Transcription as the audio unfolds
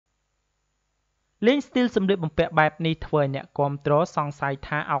លេងស្ទីលសម្លៀកបំពាក់បែបនេះធ្វើឲ្យអ្នកគាំទ្រសង្ស័យ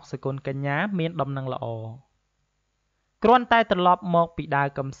ថាអុកសកុនកញ្ញាមានដំណឹងល្អគ្រាន់តែត្រឡប់មកពីដើរ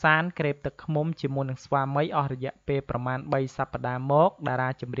កម្សាន្តក្រេបទឹកឃ្មុំជាមួយនឹងស្វាមីអស់រយៈពេលប្រមាណ3សប្តាហ៍មកតារា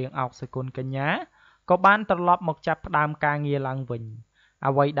ចម្រៀងអុកសកុនកញ្ញាក៏បានត្រឡប់មកចាប់ផ្ដើមការងារឡើងវិញ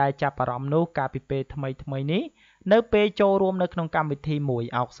អ្វីដែលចាប់អារម្មណ៍នោះកាលពីពេលថ្មីនេះនៅពេលចូលរួមនៅក្នុងកម្មវិធីមួយ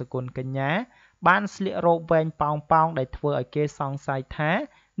អុកសកុនកញ្ញាបានស្លៀករ៉ូបវែងប៉ោងដែលធ្វើឲ្យគេសង្ស័យថា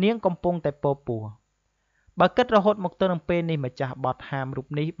នាងកំពុងតែពោពោះបើគិតរហូតមកទល់នឹងពេលនេះម្ចាស់បទហាមរូប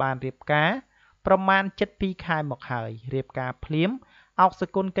នេះបានរៀបការប្រមាណជិត2ខែមកហើយរៀបការភ្លាមអុកស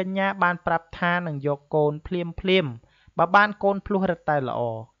កុនកញ្ញាបានប្រាប់ថានឹងយកកូនភ្លាមបើបានកូនភ្លោះរឹតតែល្អ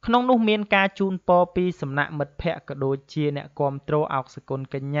ក្នុងនោះមានការជូនពរពីសំណាក់មិត្តភ័ក្តិក៏ដូចជាអ្នកគាំទ្រអុកសកុន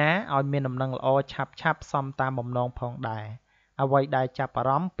កញ្ញាឲ្យមានដំណឹងល្អឆាប់សមតាមបំណងផងដែរអ្វីដែលចាប់អា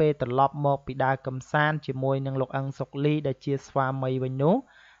រម្មណ៍ពេលត្រឡប់មកពីដើរកម្សាន្តជាមួយនឹងលោកអឹងសុកលីដែលជាស្វាមីវិញនោះ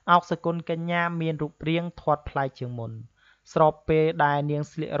អុកសកុនកញ្ញាមានរូបរាងធាត់ប្លែកជាងមុនស្របពេលដែលនាង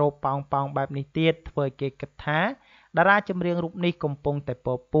ស្លៀករ៉ូបប៉ោងបែបនេះទៀតធ្វើឲ្យគេគិតថាតារាចម្រៀងរូបនេះកំពុងតែ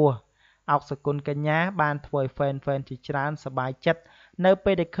ពោពោះអុកសកុនកញ្ញាបានធ្វើឲ្យហ្វេនជាច្រើនសប្បាយចិត្តនៅ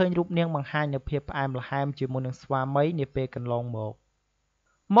ពេលដែលឃើញរូបនាងបង្ហាញនូវភាពផ្អែមល្ហែមជាមួយនឹងស្វាមីនាពេលកន្លងម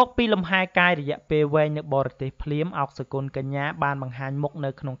កពីលំហែកាយរយៈពេលវែងនៅបរទេសភ្លាមអុកសកុនកញ្ញាបានបង្ហាញមុខនៅ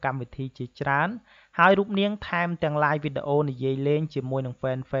ក្នុងកម្មវិធីជាច្រើនហើយរូបនាងថែមទាំង live វីដេអូនិយាយលេងជាមួយនឹងហ្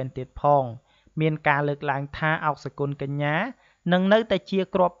វេនទៀតផងមានការលើកឡើងថាអុកសកុនកញ្ញានឹងនៅតែជា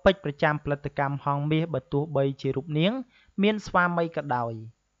គ្រាប់ពេជ្រប្រចាំផលិតកម្មហង្សមាសបើទោះបីជារូបនាងមានស្វាមីក៏ដោយ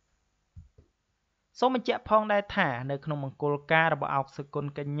សូមបញ្ជាក់ផងដែរថានៅក្នុងមង្គលការរបស់អុកសកុន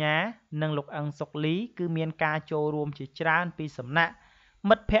កញ្ញានិងលោកអឹងសុកលីគឺមានការចូលរួមជាច្រើនពីសំណាក់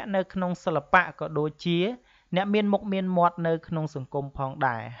មិត្តភ័ក្តិនៅក្នុងសិល្បៈក៏ដូចជាអ្នកមានមុខមានមាត់នៅក្នុងសង្គមផង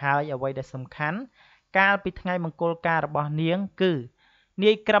ដែរហើយអ្វីដែលសំខាន់កាលពីថ្ងៃមង្គលការរបស់នាងគឺ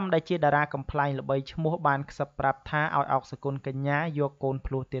នាយក្រឹមដែលជាតារាកំប្លែងល្បីឈ្មោះបានខ្សឹបប្រាប់ថាឲ្យអុកសកុនកញ្ញាយកកូន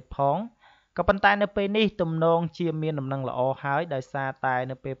ភ្លោះទៀតផងក៏ប៉ុន្តែនៅពេលនេះទំនងជាមានដំណឹងល្អហើយដោយសារតែ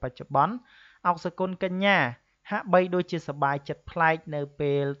នៅពេលបច្ចុប្បន្នអុកសកុនកញ្ញាហាក់បីដូចជាសប្បាយចិត្តប្លែកនៅ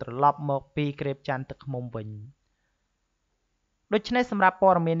ពេលត្រឡប់មកពីក្រេបច័ន្ទទឹកឃ្មុំវិញដូច្នេះសម្រាប់ព័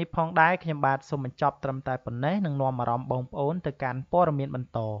ត៌មាននេះផងដែរខ្ញុំបាទសូមបញ្ចប់ត្រឹមតែប៉ុណ្ណេះនឹងនាំអារម្មណ៍បងប្អូនទៅកាន់ព័ត៌មានបន្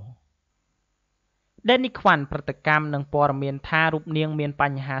តDanny Kwan ប្រតិកម្មនឹងព័ត៌មានថារូបនាងមានប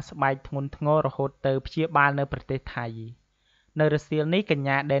ញ្ហាស្បែកធ្ងន់ធ្ងររហូតទៅព្យាបាលនៅប្រទេសថៃនៅរសៀលនេះកញ្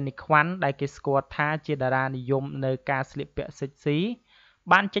ញា Danny Kwan ដែលគេស្គាល់ថាជាតារានិយមនៅការស្លៀកពាក់សិចស៊ី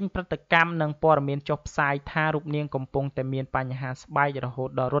បានចេញប្រតិកម្មនឹងព័ត៌មានចុះផ្សាយថារូបនាងកំពុងតែមានបញ្ហាស្បែករហូត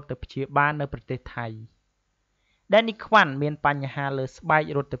ដល់រត់ទៅព្យាបាលនៅប្រទេសថៃDanny Kwan មានបញ្ហាលើស្បែក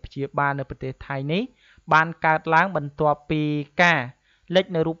រត់ទៅព្យាបាលនៅប្រទេសថៃនេះបានកើតឡើងបន្ទាប់ពីការលេច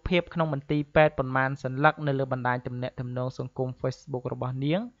នៅរូបភាពក្នុងមន្ទីរពេទ្យប៉ុន្មានសន្លឹកនៅលើបណ្ដាញទំនាក់ទំនងសង្គម Facebook របស់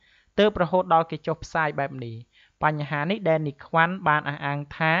នាងទើបរហូតដល់គេចុះផ្សាយបែបនេះបញ្ហានេះ Danny Kwan បានអះអាង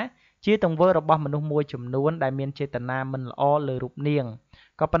ថាជាទង្វើរបស់មនុស្សមួយចំនួនដែលមានចេតនាមិនល្អលើរូបនាង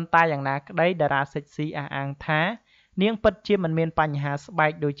ក៏ប៉ុន្តែយ៉ាងណាក្តីតារាសិចស៊ីអះអាងថានាងពិតជាមិនមានបញ្ហាស្បែ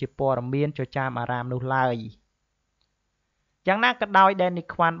កដូចជាព័ត៌មានចចាមអារ៉ាមនោះឡើយយ៉ាងណាក៏ដោយ Danny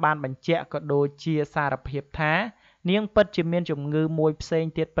Kwan បានបញ្ជាក់ក៏ដូចជាសារភាពថានាងពិតជាមានជំងឺមួយផ្សេង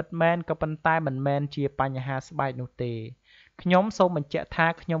ទៀតពិតមែនក៏ប៉ុន្តែមិនមែនជាបញ្ហាស្បែកនោះទេខ្ញុំសូមបញ្ជាក់ថា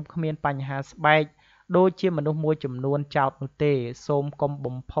ខ្ញុំគ្មានបញ្ហាស្បែកដូចជាមនុស្សមួយចំនួនចោទនោះទេសូមកុំ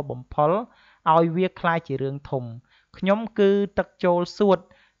បំផុសបំផុលឲ្យវាคล้ายជារឿងធំខ្ញុំគឺទឹកចូលសួត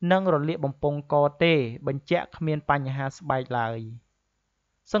និងរលាកបំពង់កទេបញ្ជាក់គ្មានបញ្ហាស្បែកឡើយ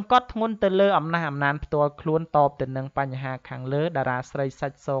សង្កត់ធ្ងន់ទៅលើអំណះអំណានផ្ទាល់ខ្លួនតបទៅនឹងបញ្ហាខាងលើតារាស្រីសា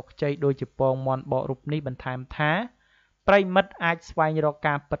ច់សខ្ចីដូចជាពងមាន់បករូបនេះបន្ថែមថាប្រិមិត្តអាចស្វែងរក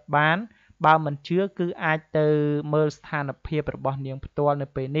ការពិតបានបើមិនជឿគឺអាចទៅមើលស្ថានភាពរបស់នាងផ្ទាល់នៅ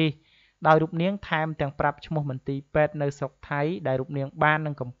ពេលនេះដោយរូបនាងថែមទាំងប្រាប់ឈ្មោះមន្ទីរពេទ្យនៅស្រុកថៃដែលរូបនាងបាន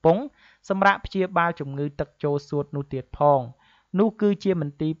នឹងកំពុងសម្រាប់ព្យាបាលជំងឺទឹកចូលសួតនោះទៀតផងនោះគឺជាម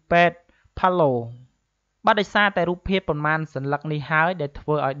ន្ទីរពេទ្យ Paloបាត់ដោយសារតែរូបភាពប៉ុន្មានសន្លឹកនេះហើយដែលធ្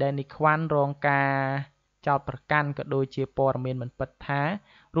វើឲ្យ Danny Kwan រងការចោទប្រកាន់ក៏ដូចជាព័ត៌មានមិនពិតថា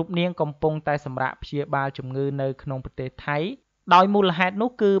រូបនាងកំពុងតែសម្រាប់ព្យាបាលជំងឺនៅក្នុងប្រទេសថៃដោយមូលហេតុនោះ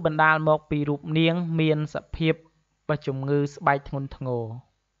គឺបណ្ដាលមកពីរូបនាងមានសភាពជំងឺស្បែកធ្ងន់ធ្ងរ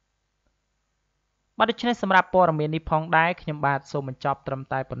បាទដូច្នេះសម្រាប់ព័ត៌មាននេះផងដែរខ្ញុំបាទសូមបញ្ចប់ត្រឹម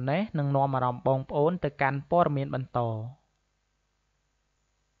តែប៉ុណ្ណេះនឹងនាំអារម្មណ៍បងប្អូនទៅកាន់ព័ត៌មានបន្ត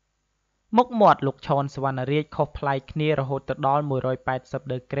មុខមាត់លោកឈនសវណ្ណរាជខុសប្លែកគ្នារហូតទៅដល់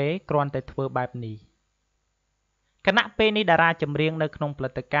180ដឺក្រេគ្រាន់តែធ្វើបែបនេះគណៈពេលនេះតារាចម្រៀងនៅក្នុងផលិ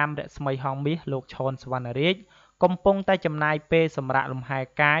តកម្មរស្មីហងមាសលោកឈនសវណ្ណរាជកំពុងតែចំណាយពេលសម្រាកលំហែ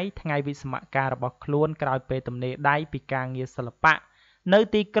កាយថ្ងៃវិស្សមការរបស់ខ្លួនក្រោយពេលទំនេរដៃពីការងារសិល្បៈ នៅ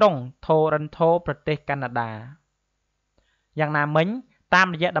ទីក្រុង Toronto ប្រទេសកាណាដាយ៉ាងណាមិញតាម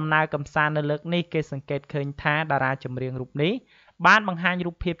រយៈដំណើរកម្សាន្តនៅលើកនេះគេសង្កេតឃើញថាតារាចម្រៀងរូបនេះបានបង្ហាញ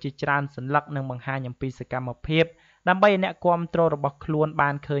រូបភាពជាច្រើនសន្លឹកនិងបង្ហាញអំពីសកម្មភាពដើម្បីឲ្យអ្នកគាំទ្ររបស់ខ្លួនបា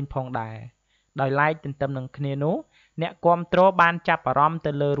នឃើញផងដែរដោយឡែកទន្ទឹមនឹងគ្នានោះអ្នកគាំទ្របានចាប់អារម្មណ៍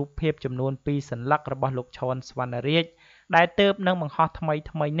ទៅលើរូបភាពចំនួន2សន្លឹករបស់លោកឈុន សវណ្ណរាជដែលទើបនឹងបង្ហោះថ្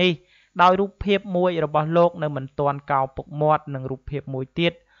មីនេះដោយរូបភាពមួយរបស់លោកនៅមិនទាន់កោរពុកមាត់និងរូបភាពមួយទៀ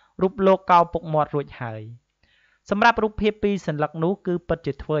តរូបលោកកោរពុកមាត់រួចហើយសម្រាប់រូបភាព2សន្លឹកនោះគឺពិត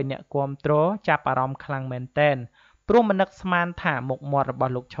ជាធ្វើឲ្យអ្នកគាំទ្រចាប់អារម្មណ៍ខ្លាំងមែនទែនព្រោះមិននឹកស្មានថាមុខមាត់រប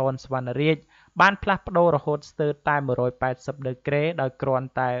ស់លោកឈុន សវណ្ណរាជបានផ្លាស់ប្ដូររហូតស្ទើរតែ180ដឺក្រេដោយគ្រាន់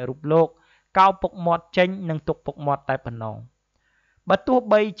តែរូបលោកកោរពុកមាត់ចេញនិងទុកពុកមាត់តែប៉ុណ្ណោះបើទោះ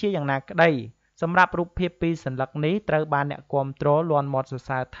បីជាយ៉ាងណាក្តីសម្រាប់រូបភាព2សន្លឹកនេះត្រូវបានអ្នកគាំទ្រលាន់មាត់សរ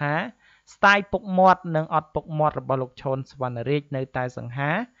សើរថាស្ទាយពុកមាត់និងអត់ពុកមាត់របស់លោកឈុន សវណ្ណរាជនៅតែសង្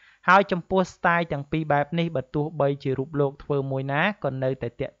ហាហើយចំពោះស្ទាយទាំងពីរបែបនេះបើទោះបីជារូបលោកធ្វើមួយណាក៏នៅតែ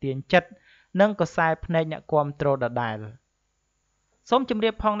ទាក់ទាញចិត្តនិងកសែភ្នែកអ្នកគាំទ្រដដែលសូមជម្រា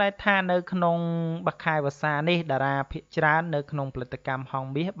បផងដែរថានៅក្នុងបខែវស្សានេះតារាភាគច្រើននៅក្នុងផលិតកម្មហង្ស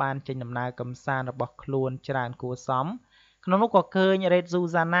មាសបានចេញដំណើរកម្សាន្តរបស់ខ្លួនច្រើនគួរសមក្នុងនោះក៏ឃើញរ៉េត ស៊ូ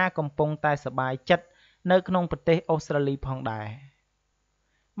ហ្សាណាកំពុងតែសប្បាយចិត្តនៅក្នុងប្រទេសអូស្ត្រាលីផងដែរ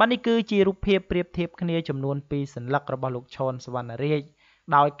បាទនេះគឺជារូបភាពប្រៀបធៀបគ្នាចំនួន2សន្លឹករបស់លោកឈុន សវណ្ណរាជ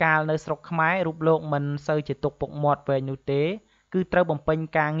ដោយកាលនៅស្រុកខ្មែររូបលោកមិនសូវជាទុកពុកមាត់វែងនោះទេគឺត្រូវបំពេញ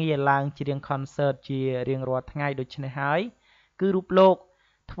ការងារឡើងច្រៀង concert ជារៀងរាល់ថ្ងៃដូច្នេះហើយគឺរូបលោក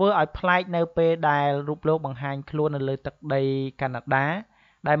ធ្វើឲ្យប្លែកនៅពេលដែលរូបលោកបង្ហាញខ្លួននៅលើទឹកដីកាណាដា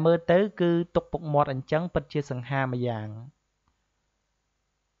ដែលមើលទៅគឺទុកពុកមាត់អញ្ចឹងពិតជាសង្ហាម្យ៉ាង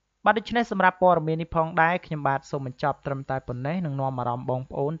បាទដូច្នេះសម្រាប់ព័ត៌មាននេះផងដែរខ្ញុំបាទសូមបញ្ចប់ត្រឹមតែប៉ុណ្ណេះនឹងនាំអារម្មណ៍បង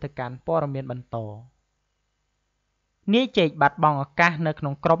ប្អូនទៅកាន់ព័ត៌មានបន្តនាយចេកបាត់បង់ឱកាសនៅក្នុ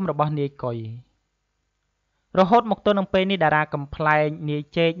ងក្រុមរបស់នាយកុយរហូតមកទល់នឹងពេលនេះតារាកំប្លែងនាយ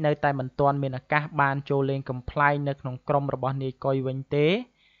ចេកនៅតែមិនទាន់មានឱកាសបានចូលលេងកំប្លែងនៅក្នុងក្រុមរបស់នាយកុយវិញទេ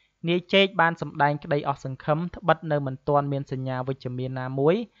នាយចេកបានសម្ដែងក្តីអស់សង្ឃឹមត្បិតនៅមិនទាន់មានសញ្ញាវិជ្ជមានណាមួ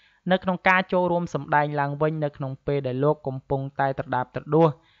យនៅក្នុងការចូលរួមសម្ដែងឡើងវិញនៅក្នុងពេលដែលលោកកំពុងតែត្រដាបត្រដួស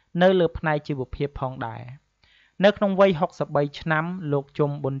នៅលើផ្នែកជីវភាពផងដែរនៅក្នុងវ័យ63ឆ្នាំលោកជុំ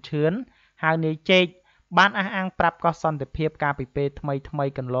ប៊ុនឈឿនហៅនាយចេកបានអះអាងប្រាប់កោះសន្តិភាពកាលពីពេលថ្មី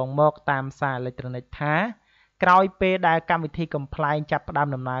កន្លងមកតាមសារអេឡិចត្រូនិកថាក្រោយពេលដែលកម្មវិធីកំប្លែងចាប់ផ្ដើម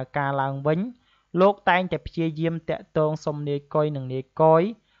ដំណើរការឡើងវិញលោកតែងតែព្យាយាមតាក់ទងសុំនាយកុយនិងនាយកយ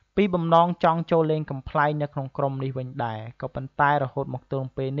ពីបំណងចង់ចូលលេងកំប្លែងនៅក្នុងក្រុមនេះវិញដែរក៏ប៉ុន្តែរហូតមកទល់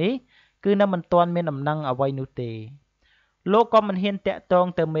ពេលនេះគឺនៅមិនទាន់មានដំណឹងអ្វីនោះទេលោកក៏មិនហ៊ានតាក់ទង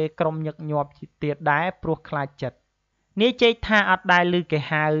ទៅមេក្រុមញឹកញាប់ទៀតដែរព្រោះខ្លាចចិត្តនាយចេកថាអត់ដែលឮគេ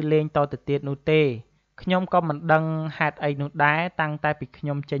ហៅលេងតទៅទៀតនោះទេខ្ញុំក៏មិនដឹងហេតុអីនោះដែរតាំងតែពីខ្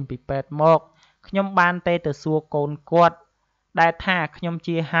ញុំចេញពីពេទ្យមកខ្ញុំបានទៅសួរកូនគាត់ដែលថាខ្ញុំ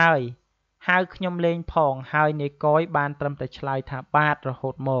ជាហើយហៅខ្ញុំលេងផងហើយនាយកុយបានត្រឹមតែឆ្លើយថាបាទរហូ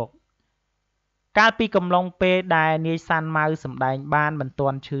តមកកាលពីកំឡុងពេលដែលនាយសាន់ម៉ៅសម្ដែងបានមិនទា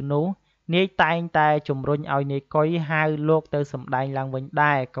ន់ឈឺនោះនាយតែងតែជំរុញឲ្យនាយកុយហៅលោកទៅសម្ដែងឡើងវិញ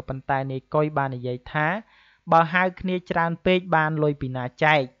ដែរក៏ប៉ុន្តែនាយកុយបាននិយាយថាបើហៅគ្នាច្រើនពេកបានលុយពីណា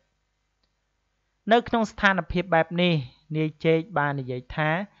ចែកនៅក្នុងស្ថានភាពបែបនេះនាយចេកបាននិយាយថា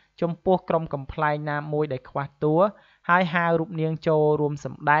ចំពោះក្រុមកំប្លែងណាមួយដែលខ្វះតួហើយហៅរូបនាងចូលរួមស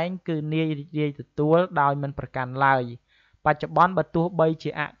ម្ដែងគឺនាយរីករាយទទួលដោយមិនប្រកាន់ឡើយបច្ចុប្បន្នបើទោះបីជា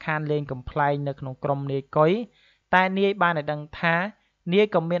អខានលេងកំប្លែងនៅក្នុងក្រុមនាយកុយតែនាយបានឲ្យដឹងថានាយ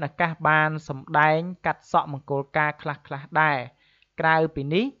ក៏មានឱកាសបានសម្ដែងកាត់សក់មង្គលការខ្លះដែរក្រៅពី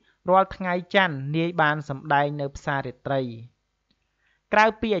នេះរាល់ថ្ងៃច័ន្ទនាយបានសម្ដែងនៅផ្សាររាត្រីក្រៅ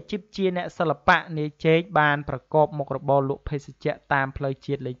ពីអាជីពជាអ្នកសិល្បៈនាយចេកបានប្រកបមុខរបរលក់ភេសជ្ជៈតាមផ្លូវ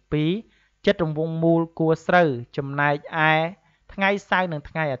ជាតិលេខ2ចិត្តរង្វង់មូលគួរស្រូវចំណែកឯថ្ងៃសៅរ៍និង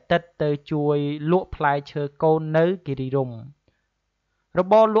ថ្ងៃអាទិត្យទៅជួយលក់ផ្លែឈើកូននៅគិរីរម្យរ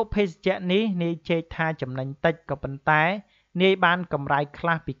បរលក់ភេសជ្ជៈនេះនាយចេកថាចំណេញតិចក៏ប៉ុន្តែនាយបានកម្រៃខ្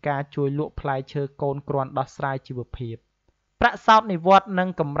លះពីការជួយលក់ផ្លែឈើកូនគ្រាន់ដោះស្រាយជីវភាពប្រាក់សោធនិវត្តន៍និង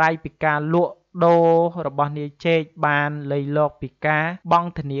កម្រៃពីការលក់ដូររបស់នាយចេកបានលៃលកពីការប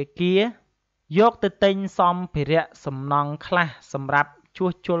ង់ធនាគារយកទៅទិញសម្ភារៈសំណង់ខ្លះសម្រាប់ជួ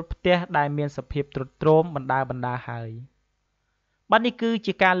សជុលផ្ទះដែលមានសភាពទ្រុឌទ្រោមបណ្ដាហើយបាទនេះគឺ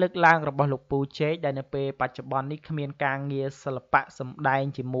ជាការលើកឡើងរបស់លោកពូចេកដែលនៅពេលបច្ចុប្បន្ននេះគ្មានការងារសិល្បៈសម្ដែង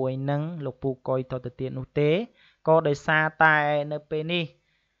ជាមួយនឹងលោកពូកុយតទៅទៀតនោះទេក៏ដោយសារតែនៅពេលនេះ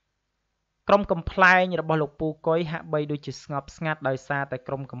ក្រុមកំប្លែងរបស់លោកពូកុយហាក់បីដូចជាស្ងប់ស្ងាត់ដោយសារតែ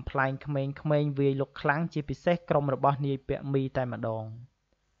ក្រុមកំប្លែងក្មេងៗវាយលុកខ្លាំងជាពិសេសក្រុមរបស់នាយពាក់មីតែម្ដង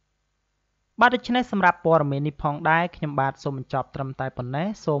បាទដូច្នេះសម្រាប់ព័ត៌មាននេះផងដែរខ្ញុំបាទសូមបញ្ចប់ត្រឹមតែប៉ុណ្ណេះ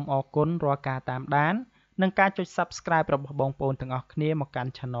សូមអរគុណរាល់ការតាមដាននិងការចុច Subscribe របស់បងប្អូនទាំងអស់គ្នាមកកា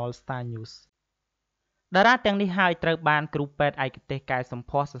ន់ Channel StarNews តារាទាំងនេះហើយត្រូវបានគ្រូពេទ្យឯកទេសកែសម្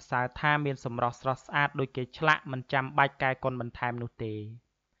ផស្សសរសើរថាមានសម្រស់ស្រស់ស្អាតដូចគេឆ្លាក់មិនចាំបាច់កែកុនបន្ថែមនោះទេ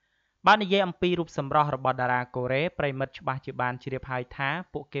បាទនិយាយអំពីរូបសម្រស់របស់តារាកូរ៉េប្រិមិត្តច្បាស់ជាបានជ្រាបហើយថា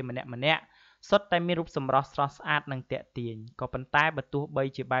ពួកគេម្នាក់ៗសុទ្ធតែមានរូបសម្រស់ស្រស់ស្អាតនិងទាក់ទាញក៏ប៉ុន្តែបើទោះបី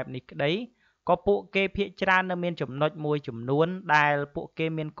ជាបែបនេះក្តីក៏ពួកគេភាគច្រើននៅមានចំណុចមួយចំនួនដែលពួកគេ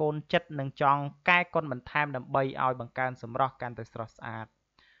មានកូនចិត្តនិងចង់កែកុនបន្ថែមដើម្បីឲ្យបង្កើនសម្រស់កាន់តែស្រស់ស្អាត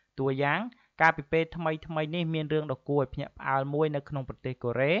តួយ៉ាងកាលពីពេលថ្មីនេះមានរឿងដ៏គួរឲ្យភ្ញាក់ផ្អើលមួយនៅក្នុងប្រទេស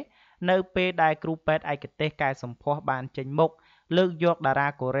កូរ៉េនៅពេលដែលគ្រូពេទ្យឯកទេសកែសម្ផស្សបានចេញមុខលើកយកតារា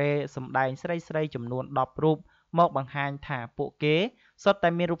កូរ៉េសម្ដែងស្រីៗចំនួន10រូបមកបង្ហាញថាពួកគេសុទ្ធតែ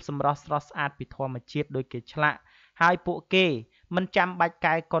មានរូបសម្រស់ស្រស់ស្អាតពីធម្មជាតិដូចគេឆ្លាក់ហើយពួកគេមិនចាំបាច់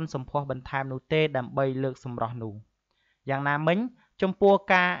កែកុនសម្ផស្សបន្ថែមនោះទេដើម្បីលើកសម្រស់នោះយ៉ាងណាមិញចំពោះ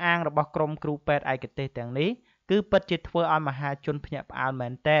ការអាងរបស់ក្រុមគ្រូពេទ្យឯកទេសទាំងនេះគឺពិតជាធ្វើឲ្យមហាជនភ្ញាក់ផ្អើលមែ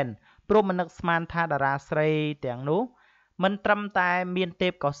នទែនព្រោះមិននឹកស្មានថាតារាស្រីទាំងនោះមិនត្រឹមតែមានទេ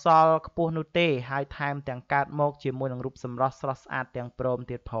ពកោសល្យខ្ពស់នោះទេហើយថែមទាំងកើតមកជាមួយនឹងរូបសម្រស់ស្រស់ស្អាតទាំងព្រម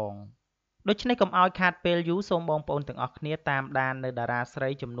ទៀតផងដូច្នេះកុំឲ្យខាតពេលយូរសូមបងប្អូនទាំងអស់គ្នាតាមដាននៅតារាស្រី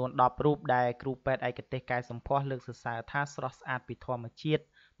ចំនួន10រូបដែលគ្រូពេទ្យឯកទេសកែសម្ផស្សលើកសរសើរថាស្រស់ស្អាតពីធម្មជាតិ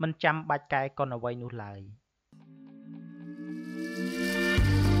មិនចាំបាច់កែកុនអ្វីនោះឡើយ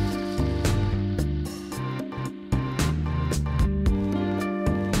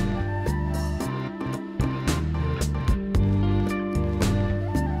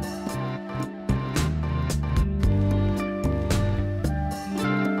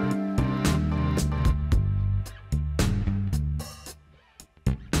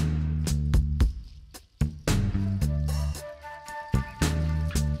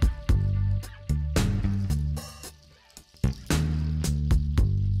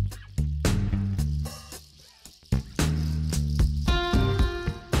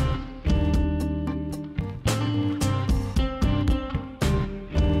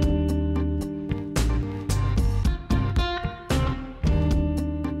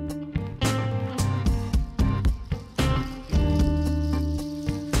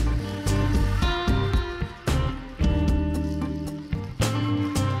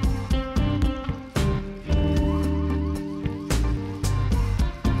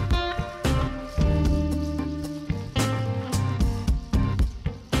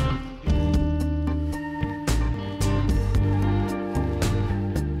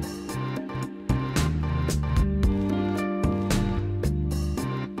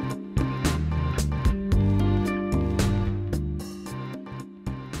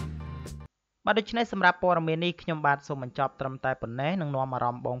បាទដូច្នេះសម្រាប់ព័ត៌មាននេះខ្ញុំបាទសូមបញ្ចប់ត្រឹមតែប៉ុណ្ណេះនឹងនាំអារ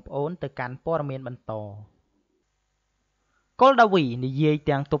ម្មណ៍បងប្អូនទៅកាន់ព័ត៌មានបន្តកុលដាវីនិយាយ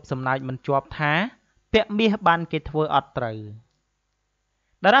ទាំងទប់សំណាចមិនជាប់ថាពាក់មាសបានគេធ្វើអត់ត្រូវ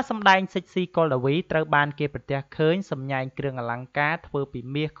តារាសម្ដែងសិចស៊ីកុលដាវីត្រូវបានគេប្រទះឃើញសម្ញែងគ្រឿងអលង្ការធ្វើពី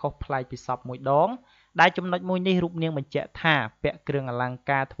មាសខុសប្លែកពីសពមួយដងដែលចំណុចមួយនេះរូបនាងបញ្ជាក់ថាពាក់គ្រឿងអលង្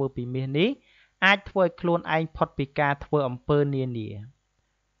ការធ្វើពីមាសនេះអាចធ្វើឲ្យខ្លួនឯងផុតពីការធ្វើអំពើនានា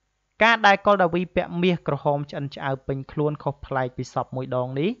ការដែលកុលដាវីពាក់មាសក្រហមឆ្អិនឆ្អៅពេញខ្លួនខុសប្លែកពីសពមួយដង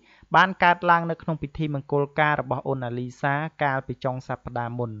នេះបានកើតឡើងនៅក្នុងពិធីមង្គលការរបស់អូនអាលីសាកាលពីចុងសប្តា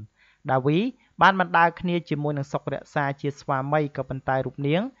ហ៍មុនដាវីបានបណ្ដើរគ្នាជាមួយនឹងសុករក្សាជាស្វាមីក៏ប៉ុន្តែរូប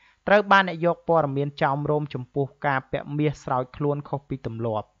នាងត្រូវបានអ្នកយកព័ត៌មានចោមរោមចំពោះការពាក់មាសស្រោចខ្លួនខុសពីទម្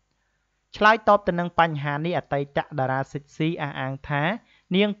លាប់ឆ្លើយតបទៅនឹងបញ្ហានេះអតីតតារាសិចស៊ីអះអាងថា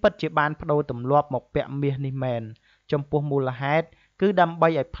នាងពិតជាបានប្តូរទម្លាប់មកពាក់មាសនេះមែនចំពោះមូលហេតុគឺដើម្បី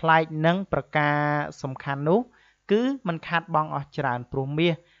ឲ្យប្លែកនិងប្រការសំខាន់នោះគឺមិនខាតបង់អស់ច្រើនព្រោះមា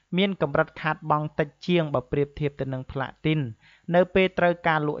សមានកម្រិតខាតបង់តិចជាងបើប្រៀបធៀបទៅនឹងផ្លាទីននៅពេលត្រូវ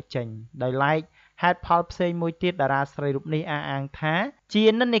ការលក់ចេញដោយឡែកហេតុផលផ្សេងមួយទៀតតារាស្រីរូបនេះអះអាងថាជា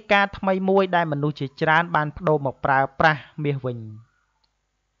និន្នាការថ្មីមួយដែលមនុស្សជាច្រើនបានប្តូរមកប្រើប្រាស់មាសវិញ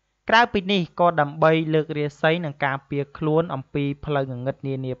ក្រៅពីនេះក៏ដើម្បីលើករាសីនិងការពារខ្លួនអំពីផ្លូវងងឹត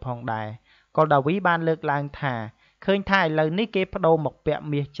នានាផងដែរកុលដាវីបានលើកឡើងថាឃើញថាឥឡូវនេះគេប្តូរមកពាក់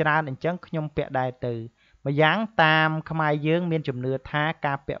មាសច្រើនអញ្ចឹងខ្ញុំពាក់ដែរទៅម្យ៉ាងតាមខ្មែរយើងមានជំនឿថា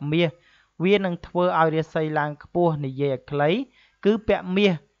ការពាក់មាសវានឹងធ្វើឲ្យរាសីឡើងខ្ពស់និយាយឲ្យខ្លីគឺពាក់មា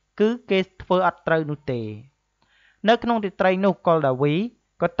សគឺគេធ្វើអត់ត្រូវនោះទេនៅក្នុងរាត្រីនោះកុលដាវី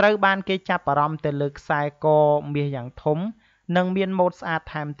ក៏ត្រូវបានគេចាប់អារម្មណ៍ទៅលើខ្សែកមាសយ៉ាងធំនិងមានម៉ូដស្អាត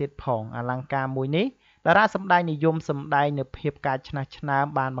ថែមទៀតផងអលង្ការមួយនេះតារាសម្ដែងនិយមសម្ដែងនៅភាពកាចឆ្នះឆ្នើម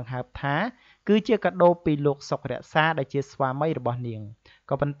បានបង្ហើបថាគឺជាកាដូពីលោកសុករក្សាដែលជាស្វាមីរបស់នាង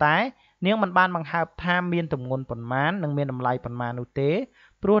ក៏ប៉ុន្តែនាងមិនបានបង្ហើបថាមានទម្ងន់ប៉ុន្មាននិងមានតម្លៃប៉ុន្មាននោះទេ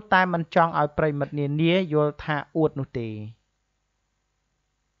ព្រោះតែមិនចង់ឲ្យប្រិមិត្តនានាយល់ថាអួតនោះទេ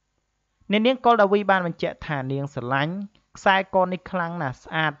អ្នកនាងកុលដាវីបានបញ្ជាក់ថានាងស្រឡាញ់ខ្សែកនេះខ្លាំងណាស់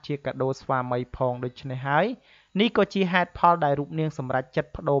ស្អាតជាកាដូស្វាមីផងដូច្នេះហើយនេះក៏ជាហេតុផលដែលរូបនាងសម្រេចចិត្ត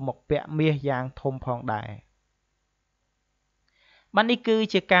ប្ដូរមកពាក់មាសយ៉ាងធំផងដែរបាននេះគឺ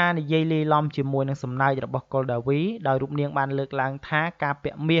ជាការនិយាយលាយឡំជាមួយនឹងសំណើចរបស់កុលដាវីដោយរូបនាងបានលើកឡើងថាការ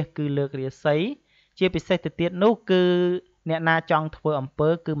ពាក់មាសគឺលើករាសីជាពិសេសទៅទៀតនោះគឺអ្នកណាចង់ធ្វើអំពើ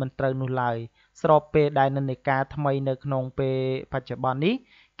គឺមិនត្រូវនោះឡើយស្របពេលដែលនិន្នាការថ្មីនៅក្នុងពេលបច្ចុប្បន្ននេះ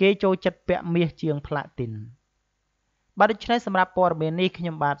គេចូលចិត្តពាក់មាសជាងផ្លាទីនបាទដូច្នេះសម្រាប់ព័ត៌មាននេះខ្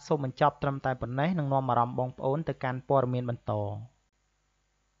ញុំបាទសូមបញ្ចប់ត្រឹមតែប៉ុណ្ណេះនឹងនាំអារម្មណ៍បងប្អូនទៅកាន់ព័ត៌មានបន្ត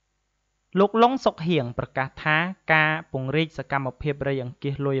លោកឡុងសុកហៀងប្រកាសថាការពង្រីកសកម្មភាពរៃអង្គា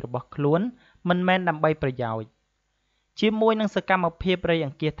សលុយរបស់ខ្លួនមិនមែនដើម្បីប្រយោជន៍ជាមួយនឹងសកម្មភាពរៃអ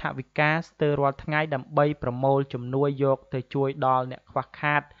ង្គាសថវិកាស្ទើររាល់ថ្ងៃដើម្បីប្រមូលជំនួយយកទៅជួយដល់អ្នកខ្វះ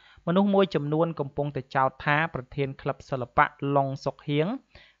ខាតមនុស្សមួយចំនួនកំពុងតែចោទថាប្រធានក្លឹបសិល្បៈឡុងសុកហៀង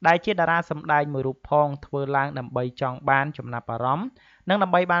ដែលជាតារាសម្ដែងមួយរូបផងធ្វើឡើងដើម្បីចង់បានចំណាប់អារម្មណ៍និងដើ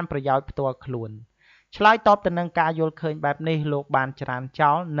ម្បីបានប្រយោជន៍ផ្ទាល់ខ្លួនឆ្លើយតបទៅនឹងការយល់ឃើញបែបនេះលោកបានច្រាន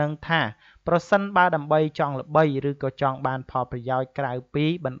ចោលនិងថាប្រសិនបើដើម្បីចង់ល្បីឬក៏ចង់បានផលប្រយោជន៍ក្រៅពី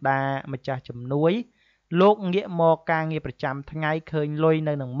បណ្ដាម្ចាស់ជំនួយលោកងាកមកការងារប្រចាំថ្ងៃឃើញលុយ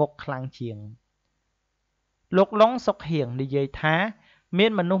នៅនឹងមុខខ្លាំងជាងលោកឡុងសុកហៀងនិយាយថាមា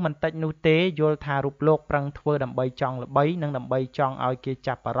នមនុស្សមិនតិចនោះទេយល់ថារូបលោកប្រឹងធ្វើដើម្បីចង់ល្បីនិងដើម្បីចង់ឲ្យគេ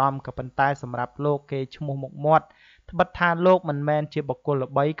ចាប់អារម្មណ៍ក៏ប៉ុន្តែសម្រាប់លោកគេឈ្មោះមុខមាត់ត្បិតថាលោកមិនមែនជាបុគ្គល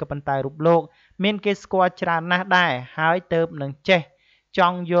ល្បីក៏ប៉ុន្តែរូបលោកមានគេស្គាល់ច្រើនណាស់ដែរហើយទើបនឹងចេះច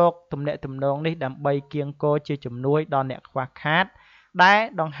ង់យកទំនាក់ទំនងនេះដើម្បីគៀងគរជាជំនួយដល់អ្នកខ្វះខាតដែល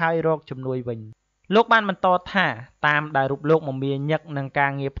ដង្ហើយរកជំនួយវិញលោកបានបន្តថាតាមដែលរូបលោកមមាញឹកនឹងកា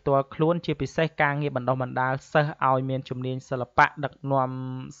រងារផ្ទាល់ខ្លួនជាពិសេសការងារបណ្ដុះបណ្ដាលសិស្សឲ្យមានជំនាញសិល្បៈដឹកនាំ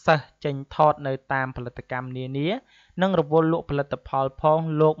សិស្សចេញថតនៅតាមផលិតកម្មនានានិងរវល់លក់ផលិតផលផង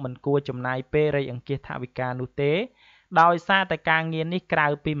លោកមិនគួរចំណាយពេលរៃអង្គាសថវិកានោះទេដោយសារតែការងារនេះក្រៅ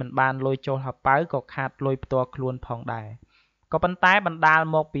ពីមិនបានលុយចូលហប៉ៅក៏ខាតលុយផ្ទាល់ខ្លួនផងដែរក៏ប៉ុន្តែបណ្ដាល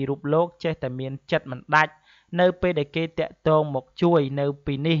មកពីរូបលោកចេះតែមានចិត្តមិនដាច់នៅពេលដែលគេតាក់ទងមកជួយនៅ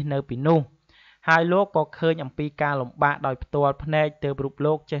ពីនេះនៅពីនោះហើយលោកក៏ឃើញអំពីការលំបាកដោយផ្ទាល់ភ្នែកទើបរូប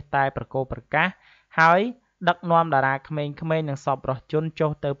លោកចេះតែប្រកោប្រកាសហើយដឹកនាំតារាក្មេងៗនិងសប្បុរសជន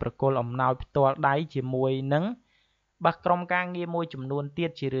ចុះទៅប្រគល់អំណោយផ្ទាល់ដៃជាមួយនឹងបាសក្រុមការងារមួយចំនួនទៀត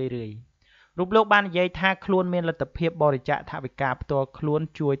ជារឿយៗរូបលោកបាននិយាយថាខ្លួនមានលទ្ធភាពបរិច្ចាគថវិកាផ្ទាល់ខ្លួន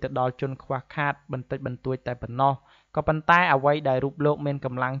ជួយទៅដល់ជនខ្វះខាតបន្តិចបន្តួចតែប៉ុណ្ណោះក៏ប៉ុន្តែអ្វីដែលរូបលោកមានក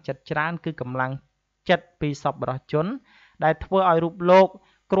ម្លាំងចិត្តច្រើនគឺកម្លាំងចិត្តពីសប្បុរសជនដែលធ្វើឲ្យរូបលោក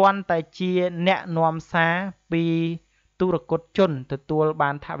គ្រាន់តែជាអ្នកនាំសារពីទូរគតជនទទួលបា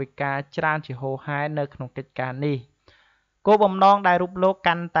នថវិកាច្រើនជាហូរហែនៅក្នុងកិច្ចការនេះគោលបំណងដែលរូបលោក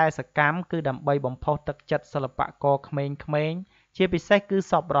កាន់តែសកម្មគឺដើម្បីបំផុសទឹកចិត្តសិល្បករក្មេងៗជាពិសេសគឺ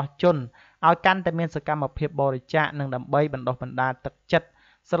សប្បុរសជនឲ្យកាន់តែមានសកម្មភាពបរិច្ចាគនិងដើម្បីបណ្ដុះបណ្ដាលទឹកចិត្ត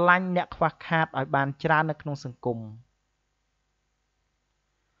ស្រឡាញ់អ្នកខ្វះខាតឲ្យបានច្រើននៅក្នុងសង្គម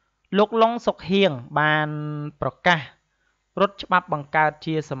លោកឡុងសុកហៀងបានប្រកាសរត់ច្បាប់បង្កើត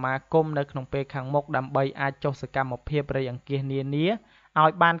ជាសមាគមនៅក្នុងពេលខាងមុខដើម្បីអាចចុះសកម្មភាពរៃអង្គាសនានាឲ្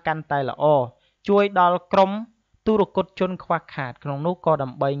យបានកាន់តែល្អជួយដល់ក្រុមទូរគតជនខ្វះខាតក្នុងនោះក៏ដើ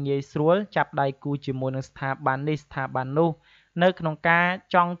ម្បីងាយស្រួលចាប់ដៃគូជាមួយនឹងស្ថាប័ននេះស្ថាប័ននោះនៅក្នុងការ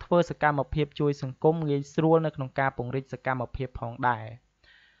ចង់ធ្វើសកម្មភាពជួយសង្គមងាយស្រួលនៅក្នុងការពង្រីកសកម្មភាពផងដែរ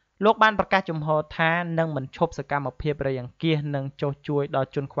លោកបានប្រកាសចំហថានឹងមិនឈប់សកម្មភាពរៃអង្គាសនិងចុះជួយដល់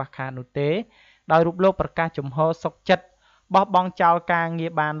ជនខ្វះខាតនោះទេដោយរូបលោកប្រកាសចំហសុខចិត្តបោះបង់ចោលការងា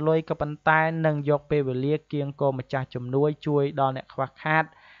របានលុយក៏ប៉ុន្តែនឹងយកពេលវេលាគៀងគរម្ចាស់ជំនួយជួយដល់អ្នកខ្វះខាត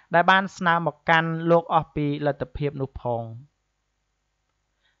ដែលបានស្នើមកកាន់លោកអស់ពីលទ្ធភាពនោះផង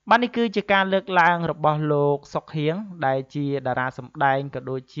បាទនេះគឺជាការលើកឡើងរបស់លោកសុកហៀងដែលជាតារាសម្ដែងក៏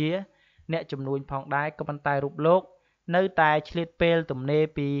ដូចជាអ្នកជំនួញផងដែរក៏ប៉ុន្តែរូបលោកនៅតែឆ្លៀតពេលទំនេរ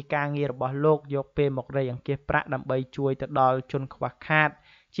ពីការងាររបស់លោកយកពេលមករៃអង្គាសប្រាក់ដើម្បីជួយទៅដល់ជនខ្វះខាត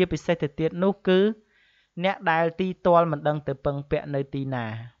ជាពិសេសទៅទៀតនោះគឺអ្នកដែលទីទាល់មិនដឹងទៅពឹងពាក់នៅទីណា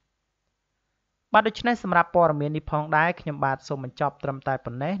បាទដូច្នេះសម្រាប់ព័ត៌មាននេះផងដែរខ្ញុំបាទសូមបញ្ចប់ត្រឹមតែ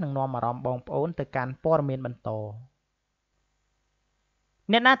ប៉ុណ្ណេះនឹងនាំអារម្មណ៍បងប្អូនទៅកាន់ព័ត៌មានបន្ត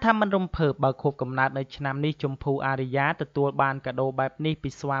អ្នកណាថាមិនរំភើបបើខួបកំណើតនៅឆ្នាំនេះជម្ភូអារិយាទទួលបានកាដូបែបនេះពី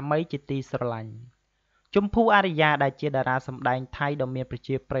ស្វាមីជាទីស្រឡាញ់ជម្ភូអារិយាដែលជាតារាសម្ដែងថៃដ៏មានប្រ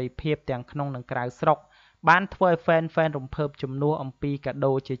ជាប្រិយភាពទាំងក្នុងនិងក្រៅស្រុកបានធ្វើឲ្យហ្វេនរំភើបជំនួសអំពីកា